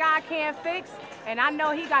nothing that God can't fix. And I know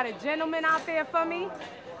he got a gentleman out there for me.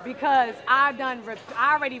 Because I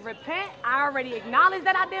already repent, I already acknowledge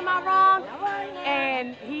that I did my wrong,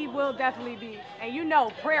 and he will definitely be, and you know,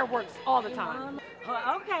 prayer works all the time.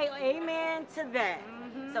 Okay, amen to that.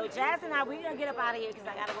 So Jazz and I, we're gonna get up out of here because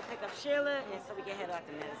I gotta go pick up Sheila, and so we can head out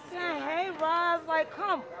to medicine. Hey, Roz, like,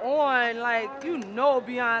 come on, like, you know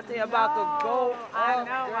Beyonce about to go. I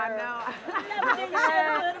know.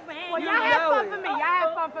 Well, y'all have fun for me. Y'all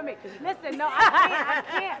have fun for me. Listen, no, I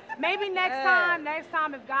can't. Maybe next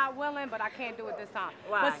time if God willing, but I can't do it this time.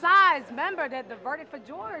 Why? Besides, remember that the verdict for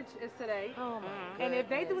George is today. And if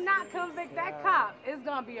they do not convict that cop, it's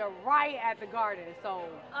gonna be a riot at the Garden. So,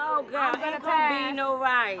 oh, girl, I'm gonna ain't gonna be no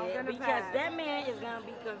riot because pass. that man is gonna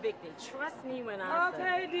be convicted. Trust me when I say.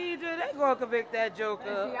 Okay, DJ, they gonna convict that joker.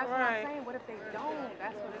 See, that's what I'm saying. What if they don't?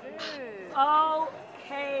 That's what it is.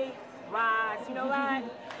 Okay, Roz, you know what?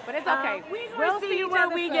 But it's okay. We'll see you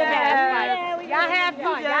when we get back. back. Y'all have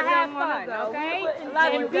fun. Y'all have fun. Okay.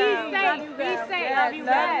 Love you, and be safe. Be safe. Love you,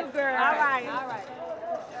 girl. All right. All right.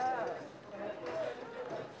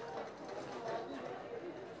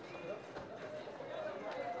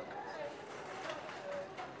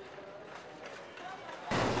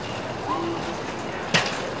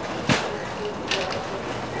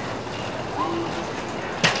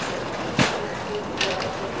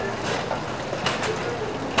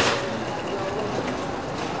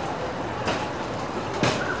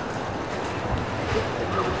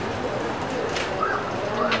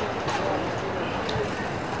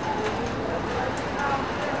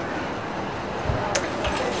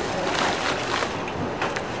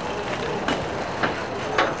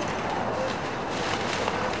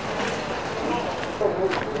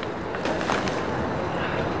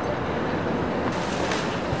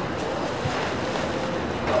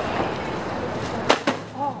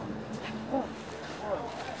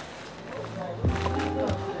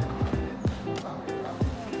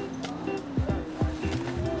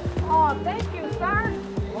 Thank you, sir.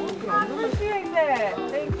 I appreciate that.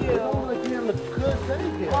 Thank you. Like you having a good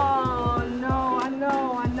day here. Oh, no, I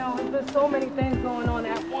know. There's so many things going on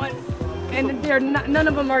at once. And none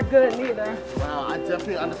of them are good neither. Wow, I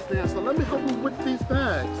definitely understand. So let me help you with these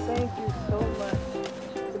bags. Thank you so much.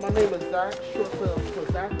 So my name is Zach, short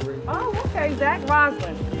for Zachary. Oh, okay, Zach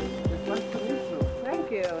Roselyn. It's nice to meet you. Thank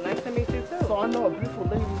you. Nice to meet you too. So I know a beautiful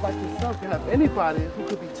lady like yourself can have anybody who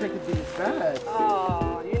could be taking these bags.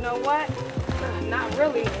 Oh, you know what? Not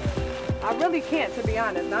really. I really can't, to be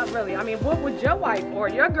honest. Not really. I mean, what would your wife or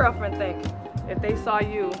your girlfriend think if they saw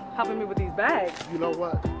you helping me with these bags? You know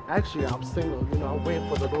what? Actually, I'm single. You know, I'm waiting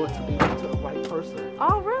for the Lord to lead me to the right person.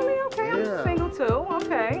 Oh, really? Okay, Yeah. I'm single too.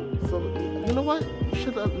 Okay. So, you know what? You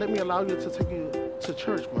should let me allow you to take you to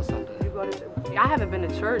church one Sunday. You go to? I haven't been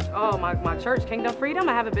to church. Oh, my church, Kingdom Freedom.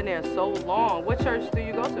 I haven't been there so long. What church do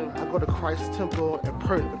you go to? I go to Christ Temple in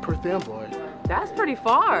Perth Amboy. That's pretty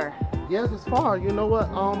far. Yes, it's far. You know what?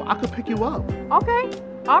 I could pick you up. Okay.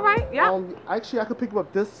 All right. Yeah. Actually, I could pick you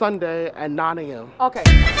up this Sunday at 9 a.m. Okay.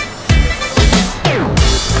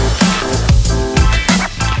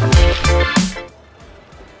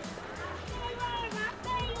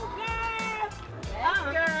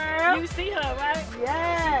 You see her, right?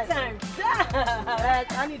 Yes. She turned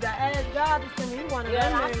up. I need to ask God to send me one of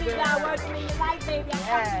them. I see God working in your life, baby.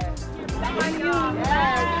 Yes. Thank you.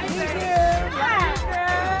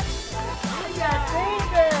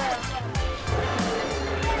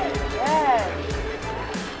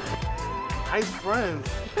 Nice friends.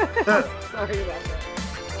 Sorry about that.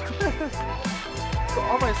 So,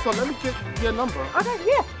 all right, so let me get your number. Okay,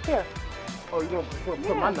 yeah, here. Oh, you want to put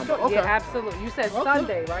my number? Sure. Okay. Yeah, absolutely. You said Okay.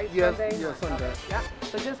 Sunday, right? Yes, Sunday? yeah, Sunday. Yeah.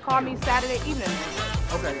 So just call me Saturday evening.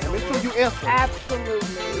 Okay, and make sure you answer.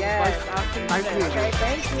 Absolutely, yes. I'll see you Nice then. meeting you. Okay,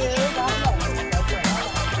 thank you. God bless.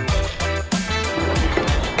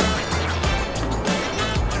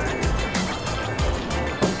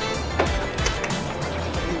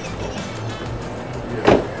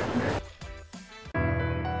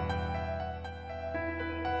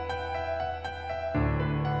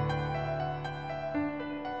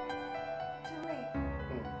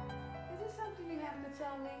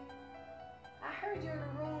 Tell me. I heard you in the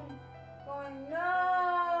room going,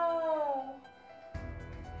 no.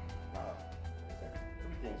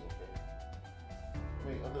 Everything's okay. I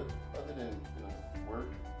mean, other than work,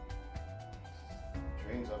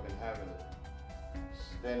 dreams I've been having,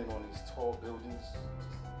 standing on these tall buildings,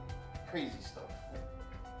 just crazy stuff.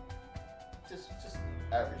 Just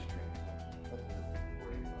average dreams. Nothing to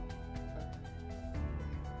worry about.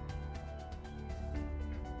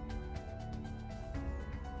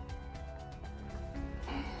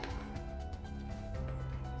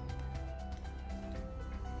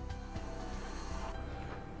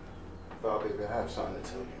 Val, baby, I have something to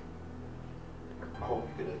tell you. I hope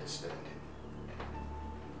you can understand it.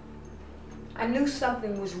 I knew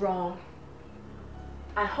something was wrong.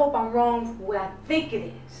 I hope I'm wrong for what I think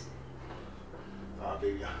it is. Val,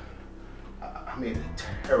 baby, I made a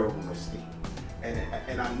terrible mistake.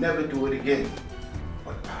 And I'll never do it again.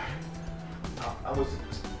 But I was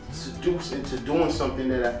seduced into doing something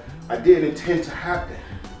that I didn't intend to happen.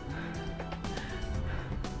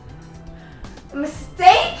 A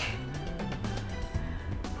mistake?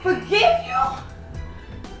 Forgive you?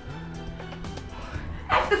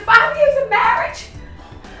 After 5 years of marriage?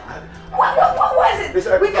 What was it?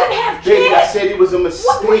 We couldn't have kids? Baby, I said it was a mistake.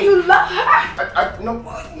 What, will you love her? No.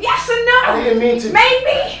 Yes or no? I didn't mean to.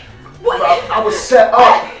 Maybe. I was set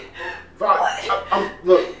up.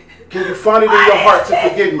 Look, can you find it in your heart to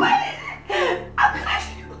forgive me?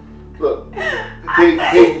 Look,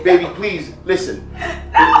 baby, please, listen.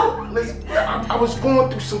 No. Listen, I was going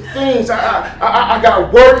through some things. I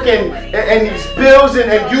got work and these bills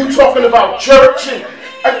and you talking about church and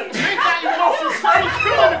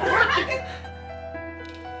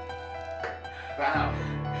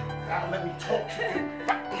Val, let me talk to you.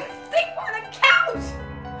 Sleep on the couch.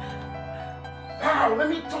 Val, let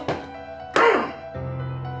me talk.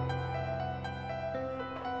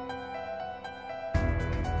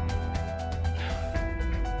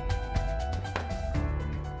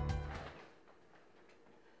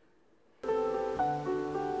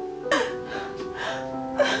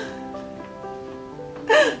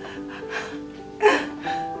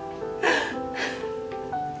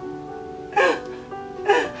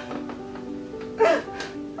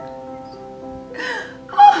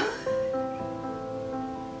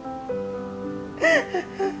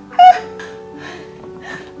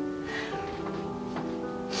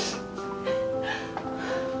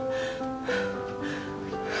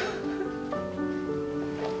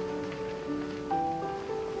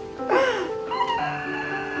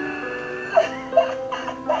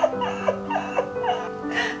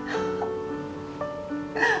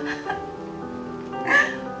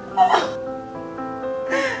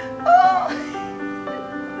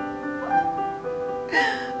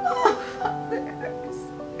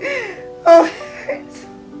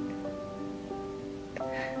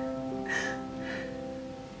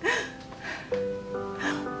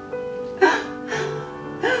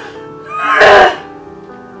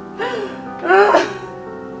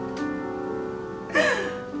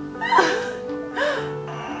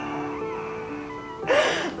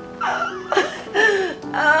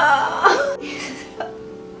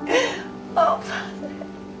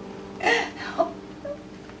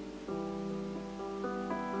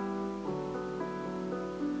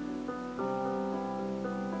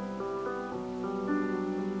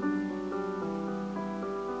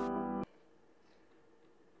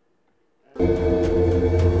 Hey,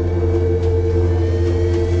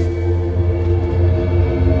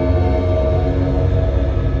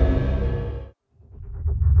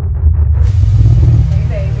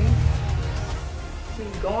 baby.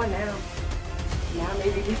 She's gone now. Now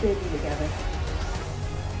maybe we can be together.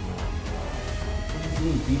 What do you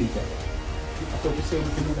mean, be together? I thought you said we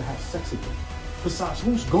could never have sex again. Besides,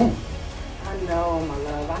 who's gone? I know, my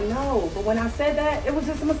love, I know. But when I said that, it was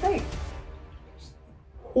just a mistake.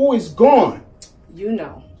 Who is gone? You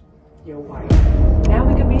know, your wife. Now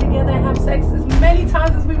we can be together and have sex as many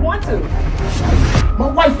times as we want to. My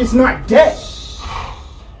wife is not dead.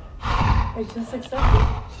 It's just accepted.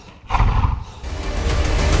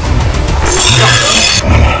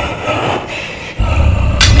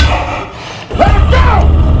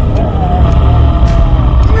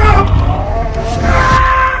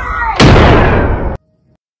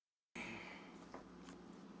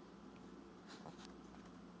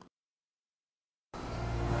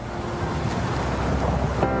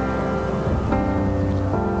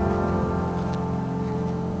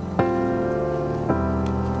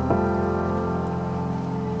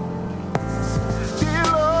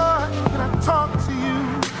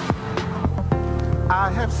 I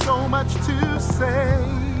have so much to say,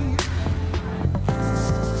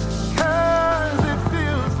 'cause it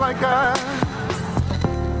feels like I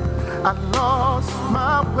lost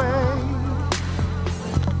my way.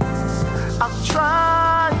 I've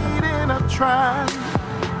tried and I've tried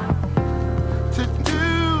to do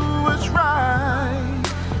what's right,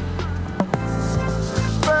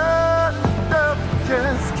 but the devil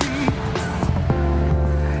just keeps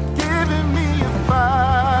giving me a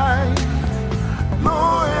fight.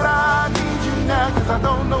 Lord, I need you now, 'cause I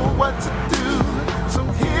don't know what to do. So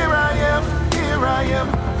here I am,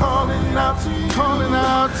 calling out to you,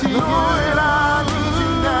 Lord, I need you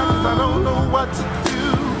now, 'cause I don't know what to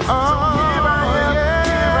do. So here I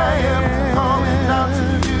am, calling out to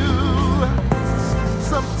you.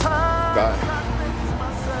 Sometimes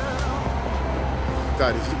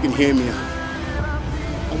God, if you can hear me, I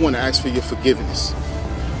want to ask for your forgiveness.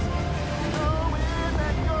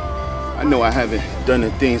 I know I haven't done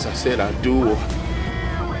the things I said I'd do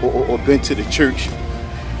or been to the church.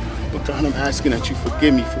 But God, I'm asking that you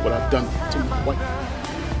forgive me for what I've done to my wife.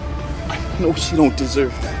 I know she don't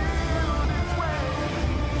deserve that.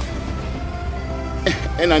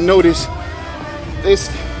 And I know this,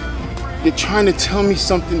 you're trying to tell me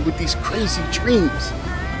something with these crazy dreams.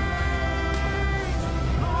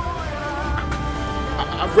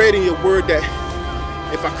 I read in your word that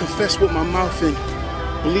if I confess with my mouth and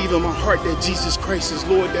believe in my heart that Jesus Christ is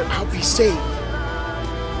Lord, that I'll be saved.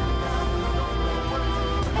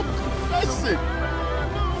 I'm confessing.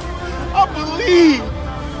 I believe.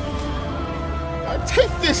 I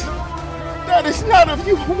take this that is not of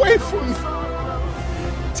you away from me.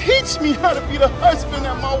 Teach me how to be the husband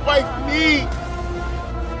that my wife needs.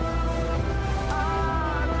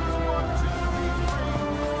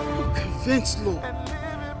 I'm convinced, Lord.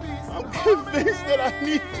 I'm convinced that I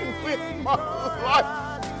need you in my life.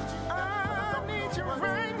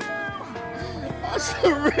 I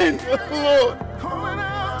surrender, Lord. Lord,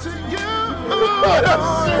 I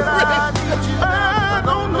surrender. I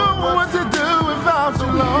don't know what to do without you,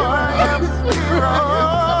 Lord.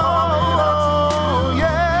 Oh,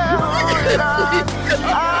 yeah. I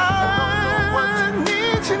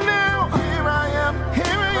need you now. Here I am,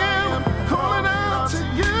 calling out to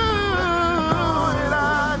you. And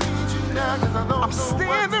I need you now, 'cause I don't I'm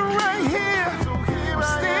standing right here. I'm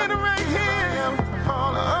standing right here.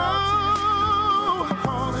 Calling out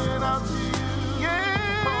to you.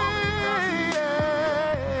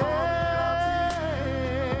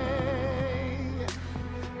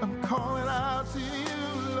 I'm calling out to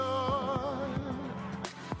you, Lord.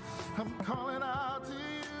 I'm calling out to you,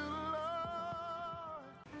 Lord.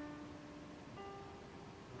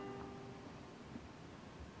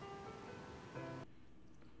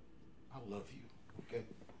 I love you, okay?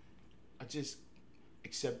 I just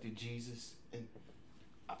accepted Jesus, and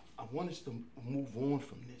I want us to move on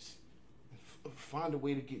from this and find a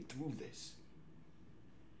way to get through this.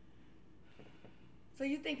 So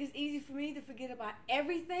you think it's easy for me to forget about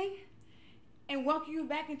everything and welcome you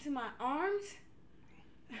back into my arms?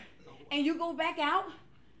 And you go back out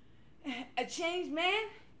a changed man?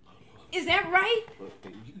 Is that right?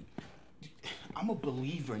 I'm a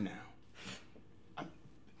believer now.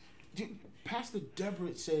 Pastor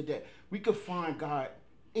Deborah said that we could find God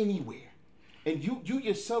anywhere. And you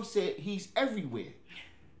yourself said he's everywhere.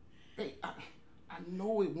 Hey, I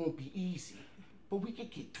know it won't be easy, but we could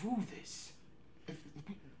get through this.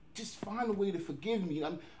 just find a way to forgive me.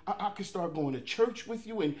 I could start going to church with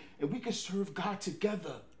you, and we could serve God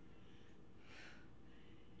together.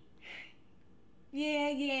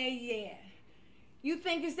 Yeah. You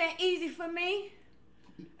think it's that easy for me?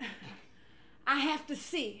 I have to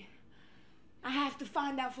see. I have to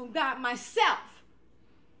find out from God myself.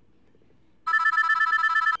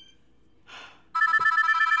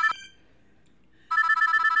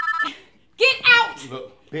 Get out!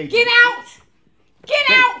 Look, baby. Get out! Get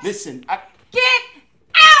out! Listen, Get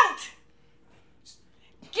out!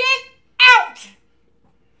 Get out!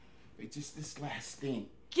 It's just this last thing.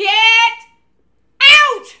 Get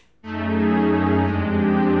out!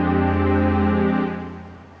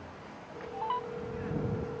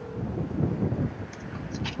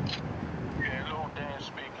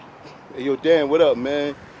 Hey, yo, Dan, what up,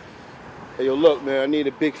 man? Hey, yo, look, man, I need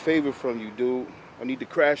a big favor from you, dude. I need to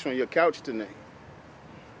crash on your couch tonight.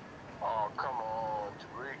 Oh, come on,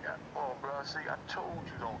 Tariq. Oh, bro, see, I told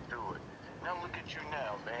you don't do it. Now look at you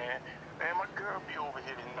now, man. Man, my girl be over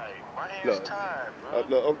here tonight. My hands tied,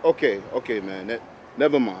 bro. Okay, man.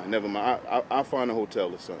 Never mind. I'll find a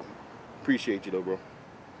hotel or something. Appreciate you, though, bro.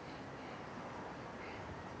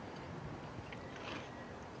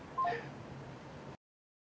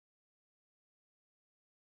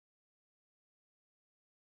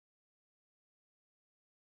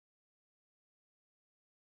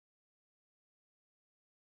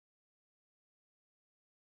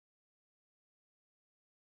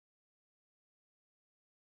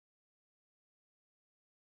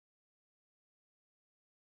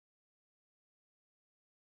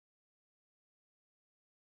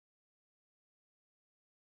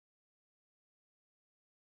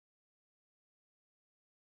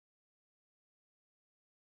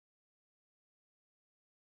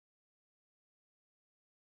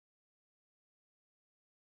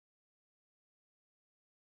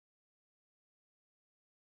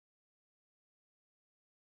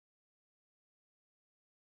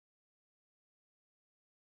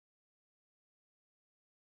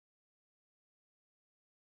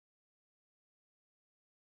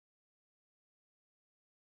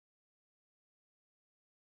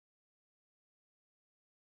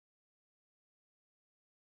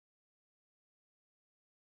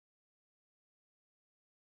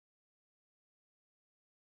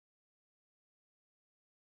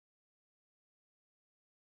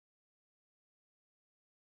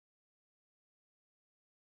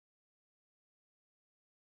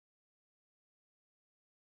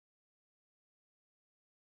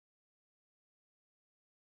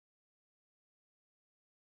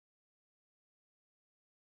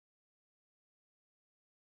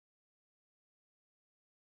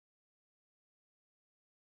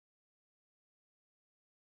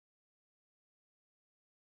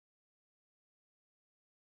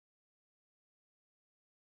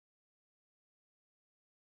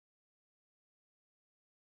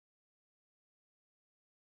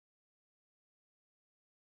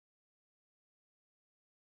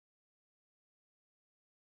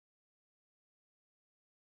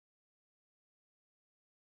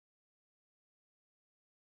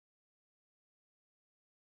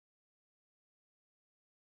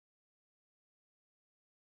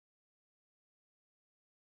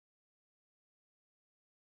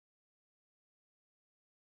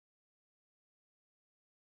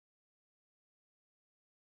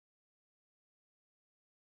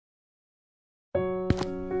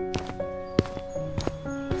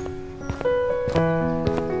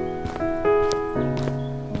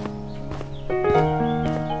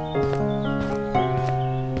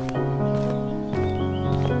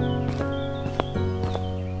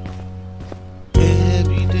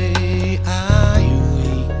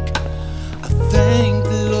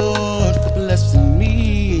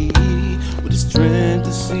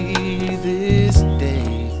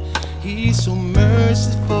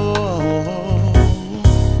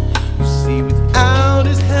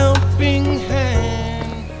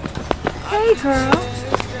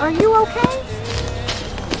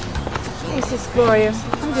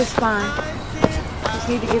 I'm just fine. Just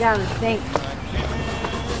need to get out and think.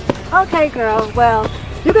 Okay, girl. Well,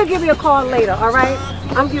 you can give me a call later, all right?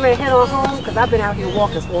 I'm getting ready to head on home because I've been out here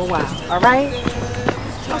walking for a while, all right?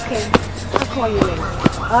 Okay. I'll call you later.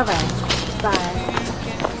 All right.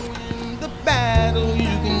 Bye. The battle you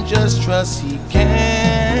can just trust he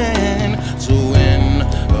can to win.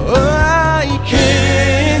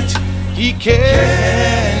 He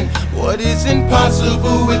can. What is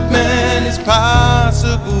impossible with man is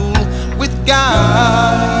possible with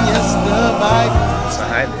God. Yes, the Bible. So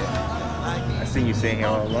hi there. I seen you sitting here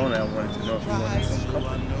all alone and I wanted to know if you wanted some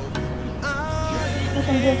company. with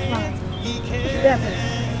some good fun. Definitely.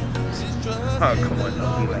 Oh, come on,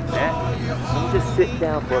 don't be like that. Let me just sit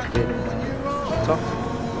down for a bit and talk to you.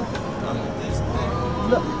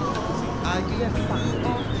 Look, just fine.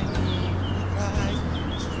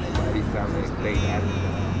 Why you sound like late having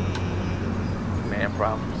man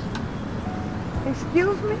problems?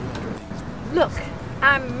 Excuse me? Look,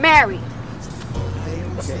 I'm married.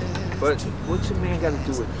 Okay, but what your man got to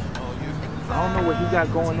do with it? I don't know what he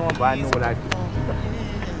got going on, but I know what I do.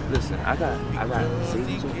 Listen, I got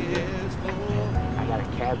savings over here. I got a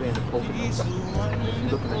cabin in the Poconos. If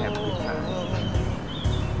you're looking to have a good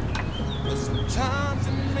time.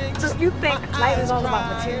 So you think life is all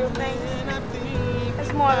about material things?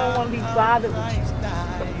 That's more I don't want to be bothered with you.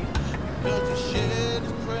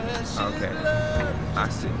 Okay, I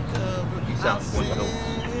see. You sound like one of those.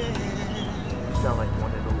 You sound like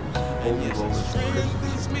one of those holy rollers from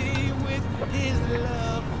Christmas.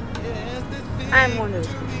 I'm one of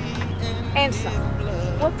those. And some.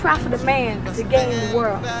 What profit a man to gain the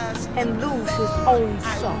world and lose his own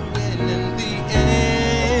soul?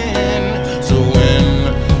 So when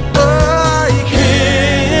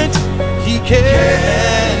he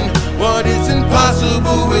can. What is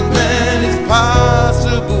impossible with man is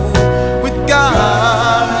possible with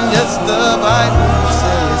God. Yes, the Bible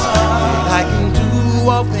says that I can do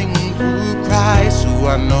all things through Christ, who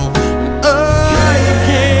I know.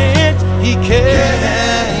 He can.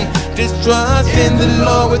 Just trust in the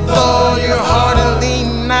Lord with all your heart and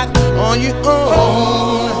lean not on your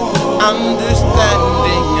own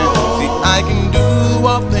understanding. See, I can do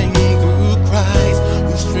all things through Christ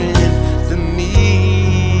who strengthens me.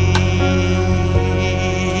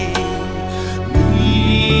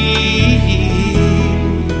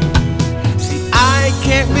 See, I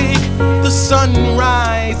can't make the sun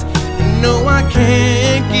rise, and no, I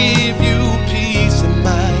can't give you peace of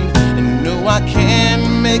mind, and no, I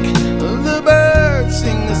can't make the birds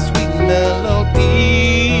sing a sweet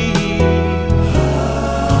melody.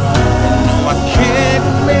 And no, I can't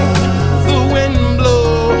make the wind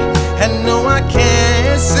blow, and no, I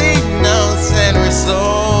can't sing no Sandra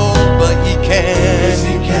soul, but he can. Yes,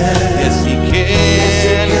 he can. Yes, he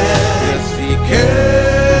can. Yes, he can.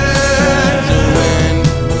 So when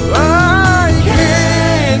I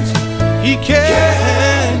can't, he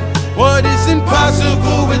can. What is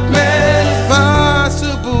impossible with man is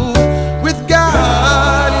possible with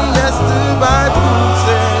God. And yes, the Bible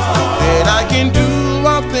says that I can do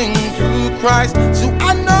all things through Christ. So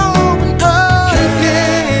I know when I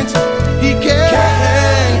can't, he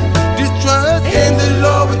can. Just trust in the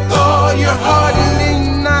Lord.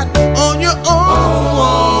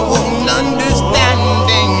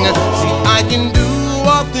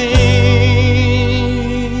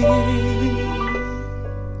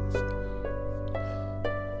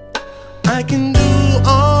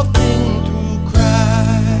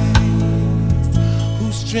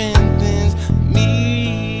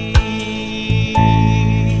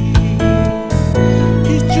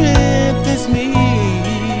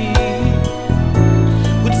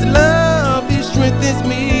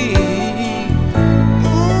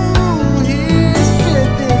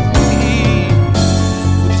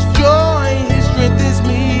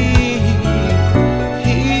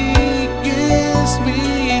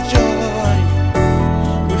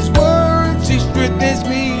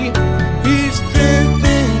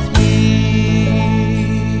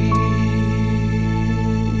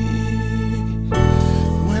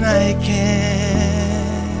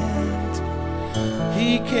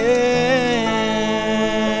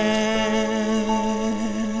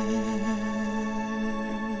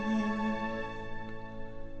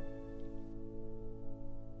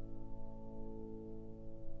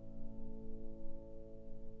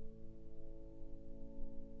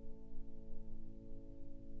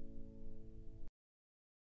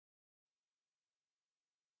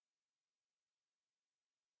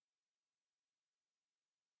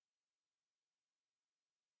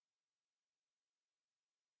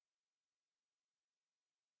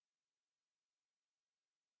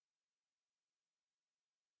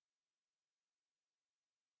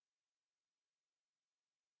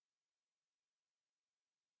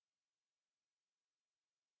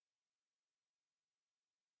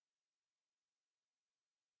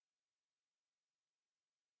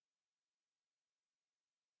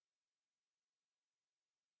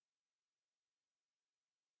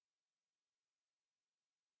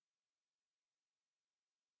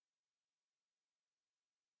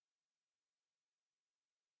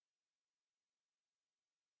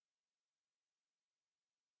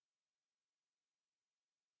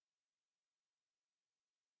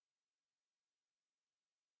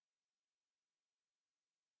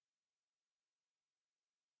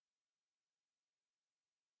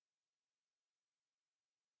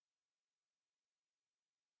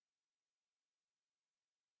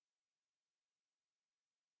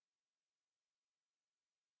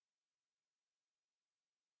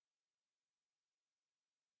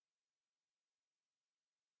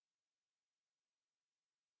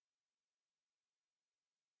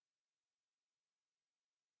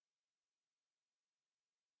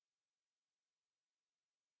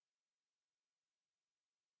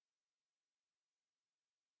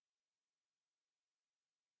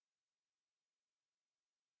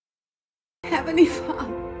 Heavenly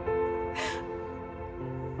Father,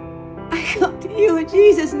 I come to you in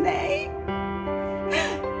Jesus' name,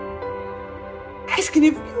 asking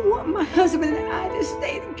if you want my husband and I to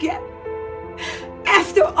stay together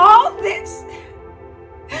after all this.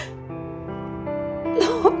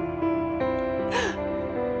 Lord,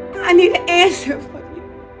 I need an answer from you,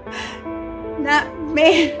 not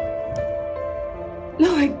man.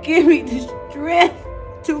 Lord, give me the strength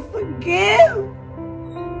to forgive,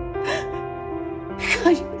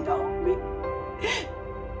 because you know me.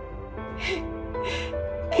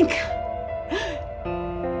 And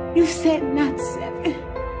God, you said not 7,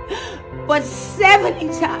 but 70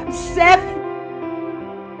 times 7.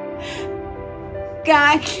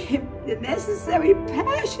 God, give me the necessary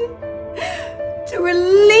passion to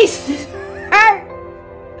release this hurt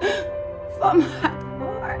from my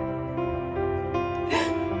heart.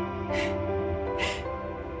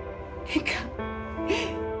 And God,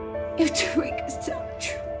 if Tariq is telling the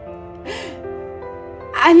truth,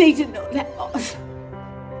 I need to know that also.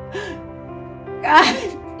 God,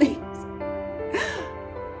 please.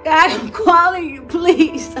 God, I'm calling you,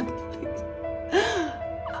 please. Please.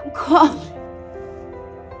 I'm calling.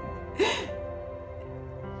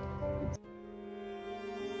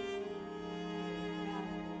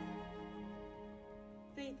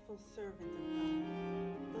 Faithful servant of God,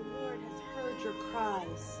 the Lord has heard your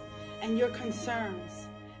cries and your concerns,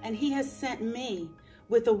 and he has sent me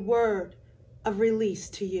with a word of release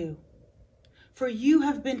to you. For you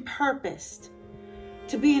have been purposed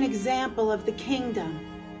to be an example of the kingdom,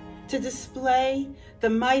 to display the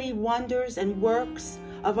mighty wonders and works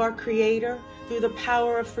of our Creator through the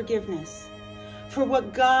power of forgiveness. For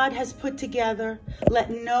what God has put together,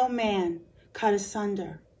 let no man cut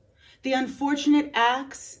asunder. The unfortunate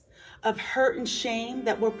acts of hurt and shame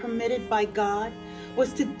that were permitted by God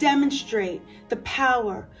was to demonstrate the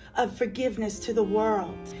power of forgiveness to the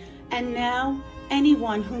world. And now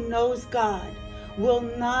anyone who knows God will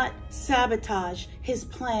not sabotage his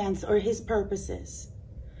plans or his purposes.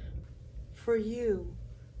 For you,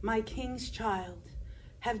 my King's child,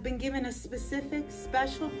 have been given a specific,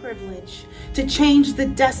 special privilege to change the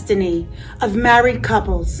destiny of married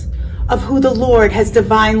couples, of who the Lord has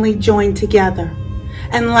divinely joined together.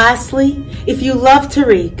 And lastly, if you love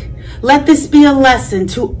Tariq, let this be a lesson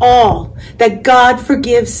to all that God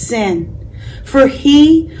forgives sin. For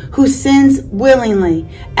he who sins willingly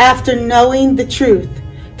after knowing the truth,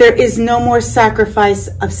 there is no more sacrifice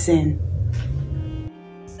of sin.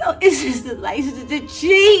 So this is the license to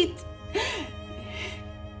cheat.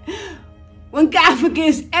 When God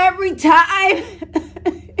forgives every time.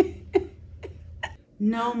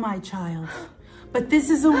 No, my child. But this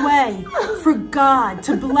is a way for God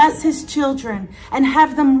to bless his children and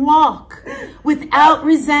have them walk without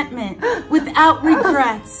resentment, without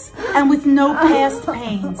regrets, and with no past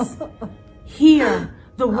pains. Hear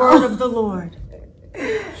the word of the Lord.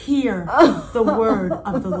 Hear the word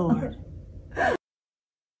of the Lord.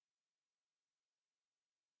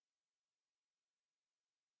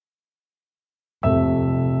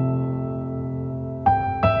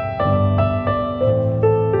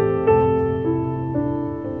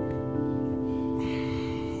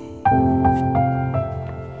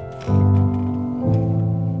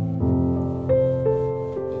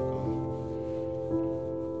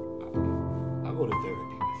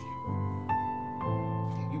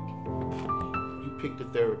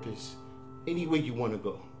 Therapist, any way you want to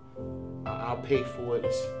go. I'll pay for it.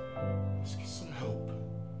 Let's get some help.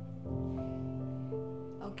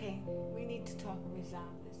 Okay, we need to talk and resolve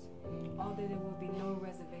this. Although there will be no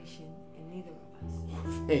reservation in neither of us.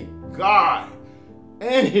 Thank God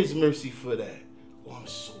and his mercy for that. Oh, I'm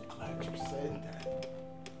so glad you said that.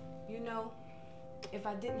 You know, if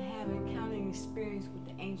I didn't have an encountering experience with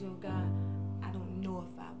the angel of God, I don't know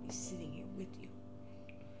if I'd be sitting here with you.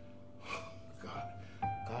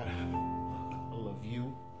 God, I love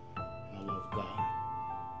you and I love God.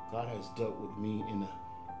 God has dealt with me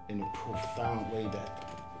in a profound way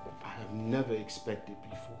that I have never expected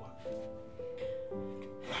before.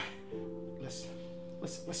 Let's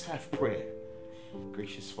have prayer.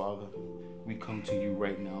 Gracious Father, we come to you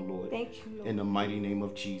right now, Lord. Thank you, Lord. In the mighty name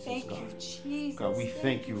of Jesus, thank God. You, Jesus. God, we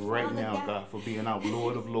thank you right now, God, for being our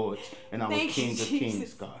Lord of Lords and our King of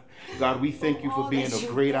Kings, God. God, we thank you for being a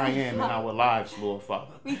great I am in our lives, Lord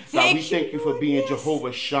Father. God, we thank you for being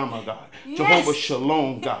Jehovah Shammah, God. Jehovah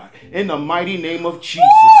Shalom, God. In the mighty name of Jesus,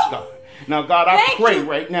 God. Now, God, I pray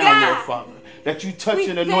right now, Lord Father, that you touch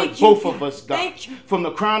and anoint both of us, God, from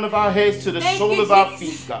the crown of our heads to the sole of our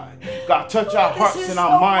feet, God. God, touch our hearts and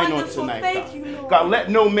our mind on tonight, God. God, let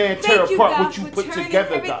no man tear apart what you put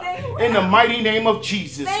together, God. In the mighty name of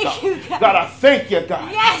Jesus, God. God, I thank you,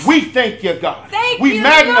 God. Yes. We thank you, God. We you,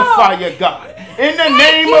 magnify Lord. you, God. In the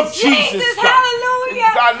name of Jesus, God.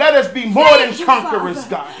 Hallelujah. God, let us be more than conquerors,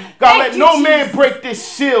 God. God, let no man break this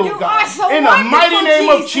seal, God. In the mighty name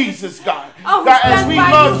of Jesus, God. God, as we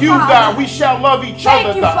love you, God, we shall love each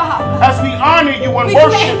other, God. As we honor you and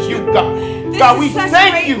worship you, God. God, we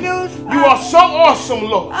thank you. You are so awesome,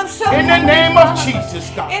 Lord. In the name of Jesus,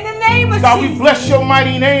 God. In the name of God, we bless your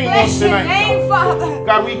mighty name on tonight, God.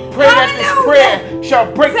 God, we pray that this prayer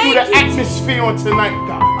shall break through the atmosphere on tonight,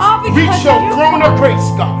 God. Reach your throne of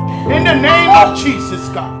grace, God. In the name of Jesus,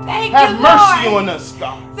 God. Have mercy on us,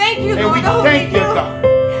 God. And we thank you, God,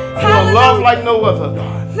 for your love like no other,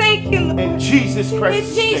 God. Thank you, Lord. In Jesus Christ's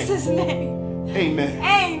In Jesus' name. Amen.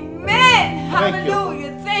 Amen.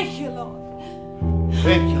 Hallelujah. Thank you, Lord.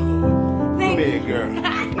 Thank you, Lord. Come here, girl.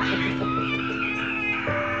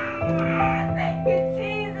 Thank you,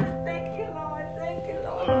 Jesus. Thank you, Lord. Thank you,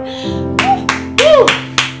 Lord. Woo.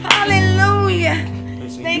 Hallelujah.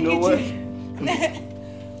 Listen, Thank you know you, what? Jesus.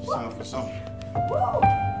 It's time for something. Woo.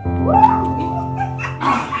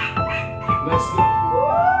 Let's go.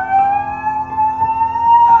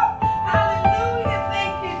 Hallelujah.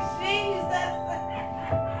 Thank you, Jesus.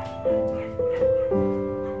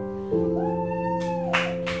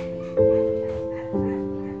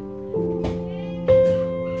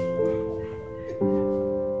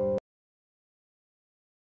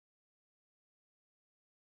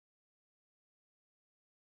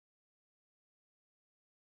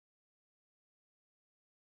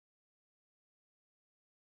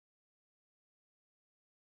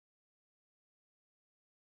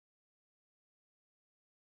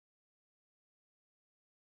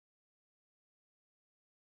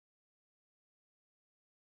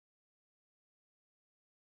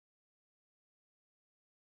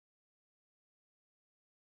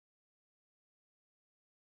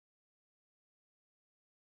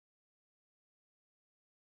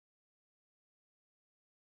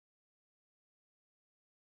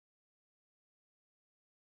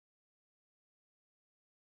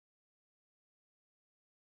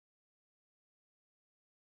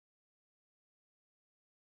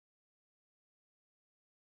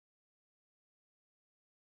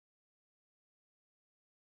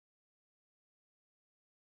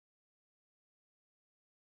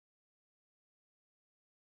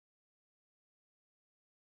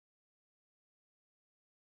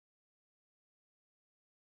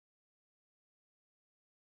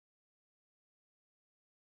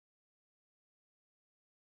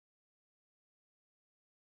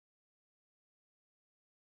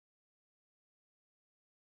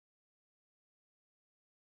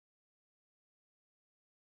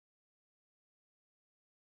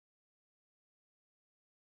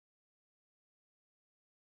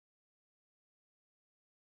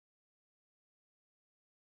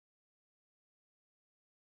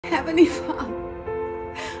 Heavenly Father,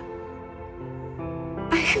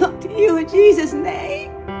 I come to you in Jesus'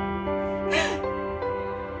 name,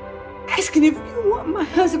 asking if you want my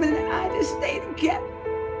husband and I to stay together.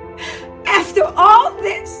 After all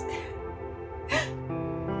this,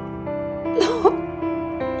 Lord,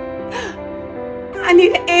 I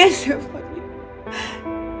need an answer from you,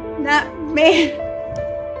 not man.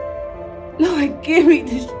 Lord, give me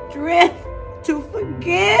the strength to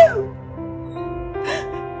forgive.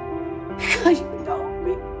 Because you know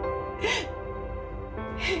me.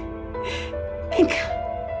 And God,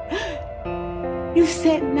 you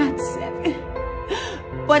said not 7,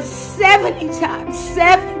 but 70 times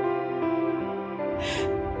 7.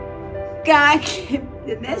 God, give me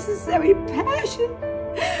the necessary passion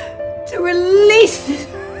to release this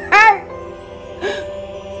hurt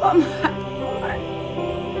from my heart.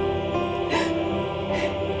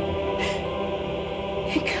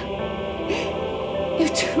 And God, if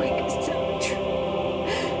Tariq is telling the truth,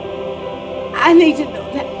 I need to know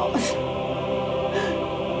that also.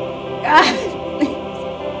 God, please.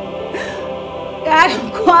 God,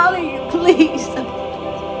 I'm calling you, please. I'm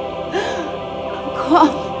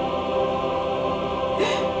calling.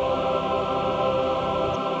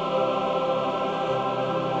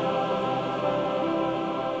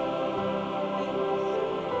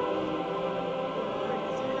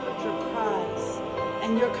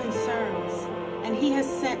 Your concerns, and he has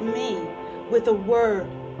sent me with a word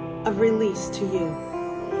of release to you.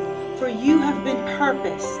 For you have been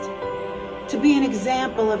purposed to be an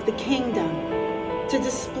example of the kingdom, to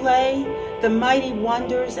display the mighty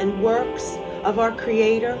wonders and works of our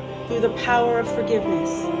Creator through the power of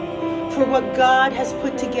forgiveness. For For what God has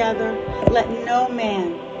put together, let no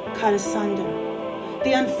man cut asunder.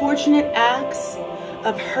 The unfortunate acts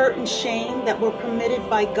of hurt and shame that were permitted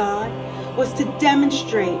by God was to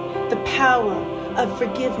demonstrate the power of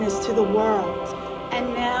forgiveness to the world.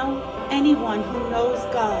 And now, anyone who knows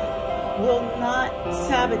God will not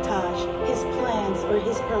sabotage his plans or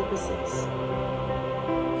his purposes.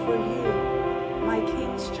 For you, my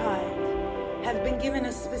King's child, have been given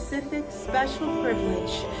a specific, special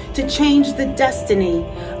privilege to change the destiny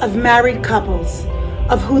of married couples,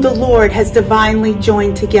 of who the Lord has divinely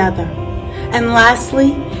joined together. And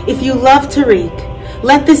lastly, if you love Tariq,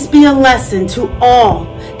 let this be a lesson to all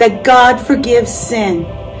that God forgives sin.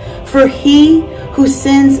 For he who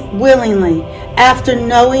sins willingly after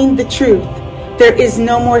knowing the truth, there is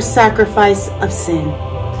no more sacrifice of sin.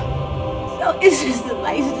 So it's just the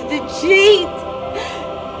license to cheat.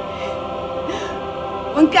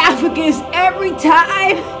 When God forgives every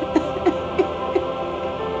time.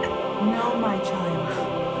 No, my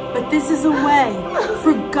child. But this is a way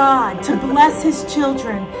for God to bless his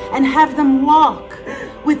children and have them walk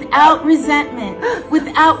without resentment,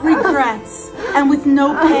 without regrets, and with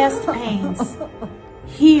no past pains.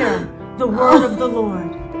 Hear the word of the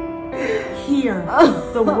Lord. Hear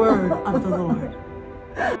the word of the Lord.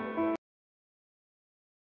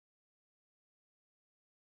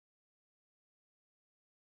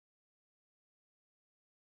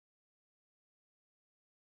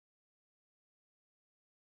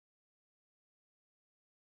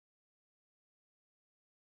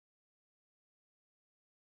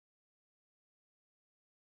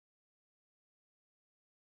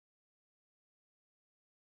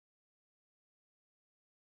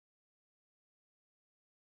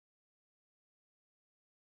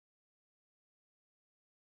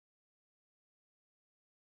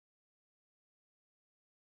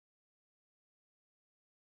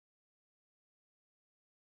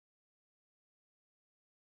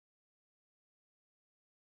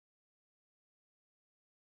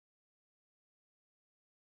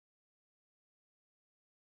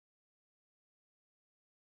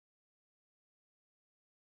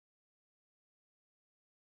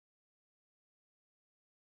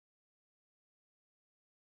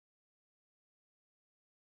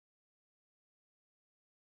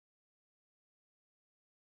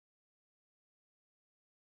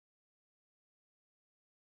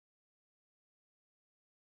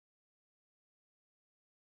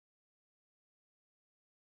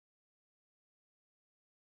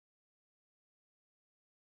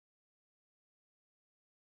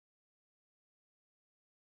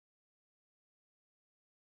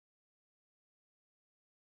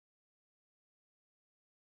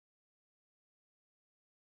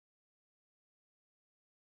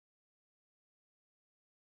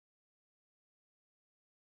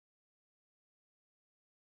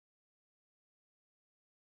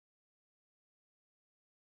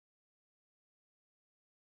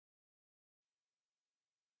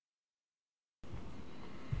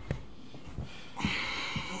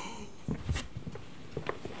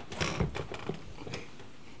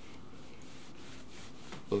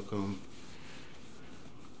 Look,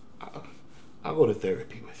 I'll go to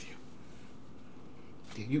therapy with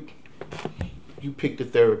you. You pick the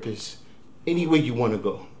therapist any way you want to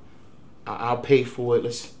go. I'll pay for it.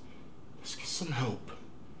 Let's get some help.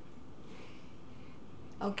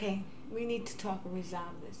 Okay, we need to talk and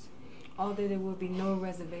resolve this. Although there will be no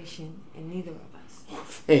reservation in neither of us.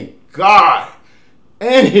 Thank God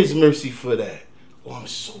and his mercy for that. Oh, I'm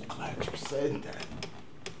so glad you said that.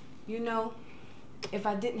 You know, if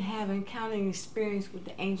I didn't have an encountering experience with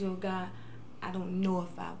the angel of God, I don't know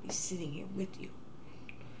if I'll be sitting here with you.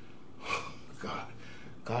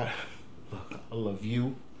 God, look, I love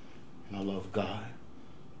you and I love God.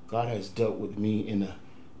 God has dealt with me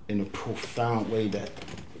in a profound way that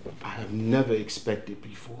I have never expected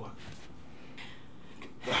before.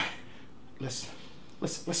 Let's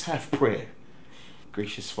have prayer.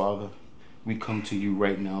 Gracious Father, we come to you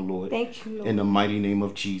right now, Lord. Thank you, Lord. In the mighty name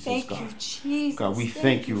of Jesus, thank God. You, Jesus. God, we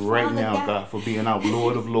thank you right now, God, for being our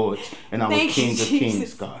Lord of Lords and our King of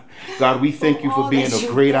Kings, God. God, we thank you for being a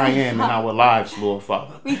great I am in our lives, Lord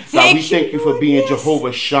Father. God, we thank you for being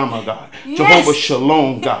Jehovah Shammah, God. Jehovah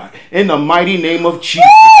Shalom, God. In the mighty name of Jesus,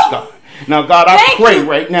 God. Now, God, I pray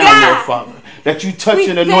right now, Lord Father, that you touch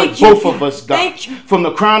and anoint both of us, God, from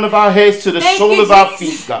the crown of our heads to the sole of our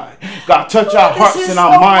feet, God. God, touch our hearts and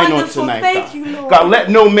our mind on tonight, God. God, let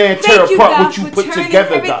no man tear apart what you put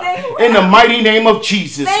together, God. In the mighty name of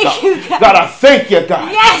Jesus, God. God, I thank you,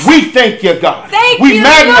 God. We thank you, God. We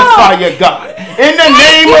magnify you, God. In the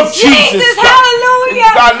name of Jesus, God.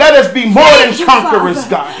 God, let us be more than conquerors,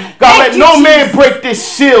 God. God, let no man break this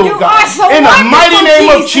seal, God. In the mighty name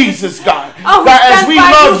of Jesus, God. God, as we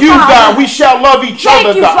love you, God, we shall love each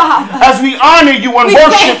other, God. As we honor you and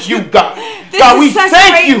worship you, God. God, we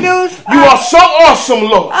thank you. You are so awesome,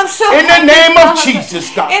 Lord. In the name of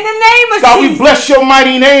Jesus, God. In the name of God, Jesus. we bless your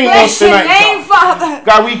mighty name on tonight, God. Father.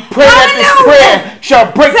 God, we pray that this prayer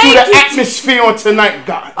shall break through the atmosphere on tonight,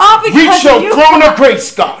 God. Reach your throne of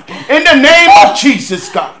grace, God. In the name of Jesus,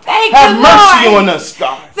 God. Have mercy on us,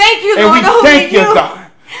 God. Thank you, Lord. And we thank you,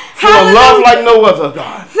 God, for a love like no other,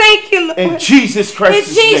 God. Thank you, Lord. In Jesus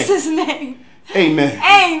Christ's name. In Jesus' name. Amen.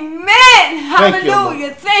 Amen.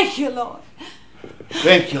 Hallelujah. Thank you, Lord.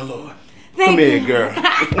 Thank you, Lord. Come here, girl.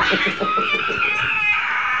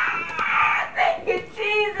 Thank you,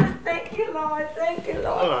 Jesus. Thank you, Lord. Thank you,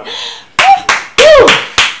 Lord.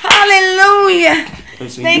 Hallelujah.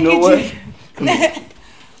 Listen, Thank you know you, what? Jesus. Come here.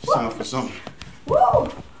 It's time for something. Woo.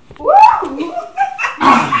 Woo.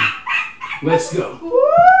 Let's go. Woo.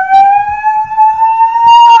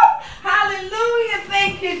 Hallelujah.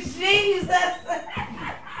 Thank you, Jesus.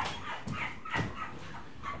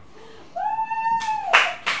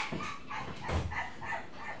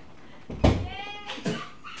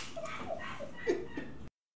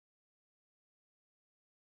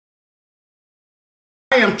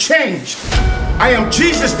 I am changed. I am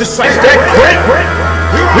Jesus' disciple.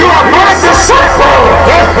 You are my disciple.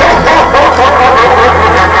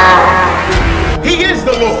 He is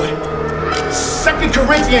the Lord. 2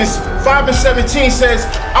 Corinthians 5:17 says,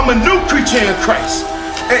 I'm a new creature in Christ.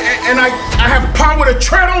 And I have power to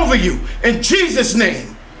tread over you in Jesus'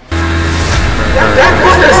 name. That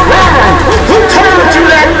book is wrong. Who told you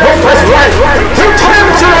that book was right? Who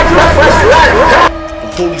told you that book was right?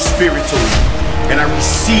 The Holy Spirit told me. And I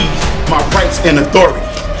receive my rights and authority.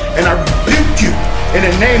 And I rebuke you in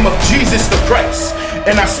the name of Jesus the Christ.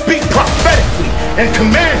 And I speak prophetically and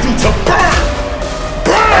command you to burn.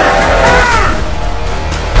 Burn!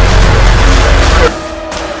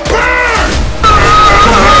 Burn! I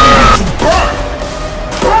command you to burn.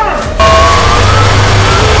 Burn!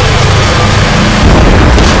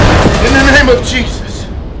 In the name of Jesus.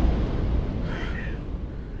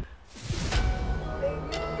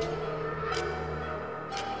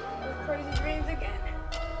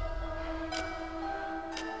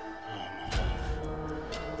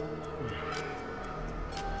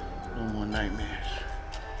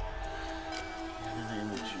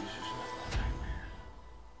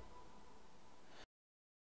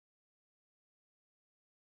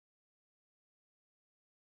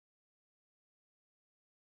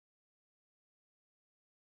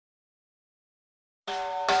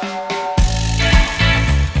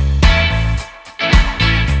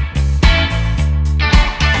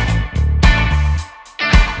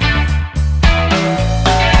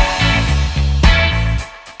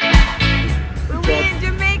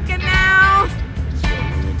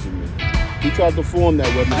 Tried to form that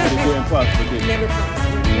way, but it didn't prosper, did it? Never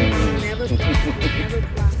prosper. Never prosper. Never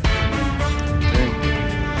prosper.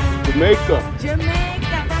 Jamaica.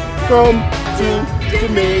 Jamaica. Come to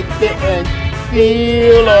Jamaica and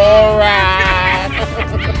feel alright.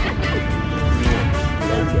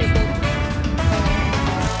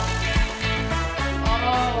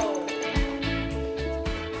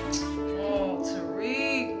 Oh,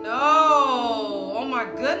 Tariq, no. Oh my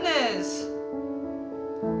goodness.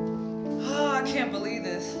 I can't believe this.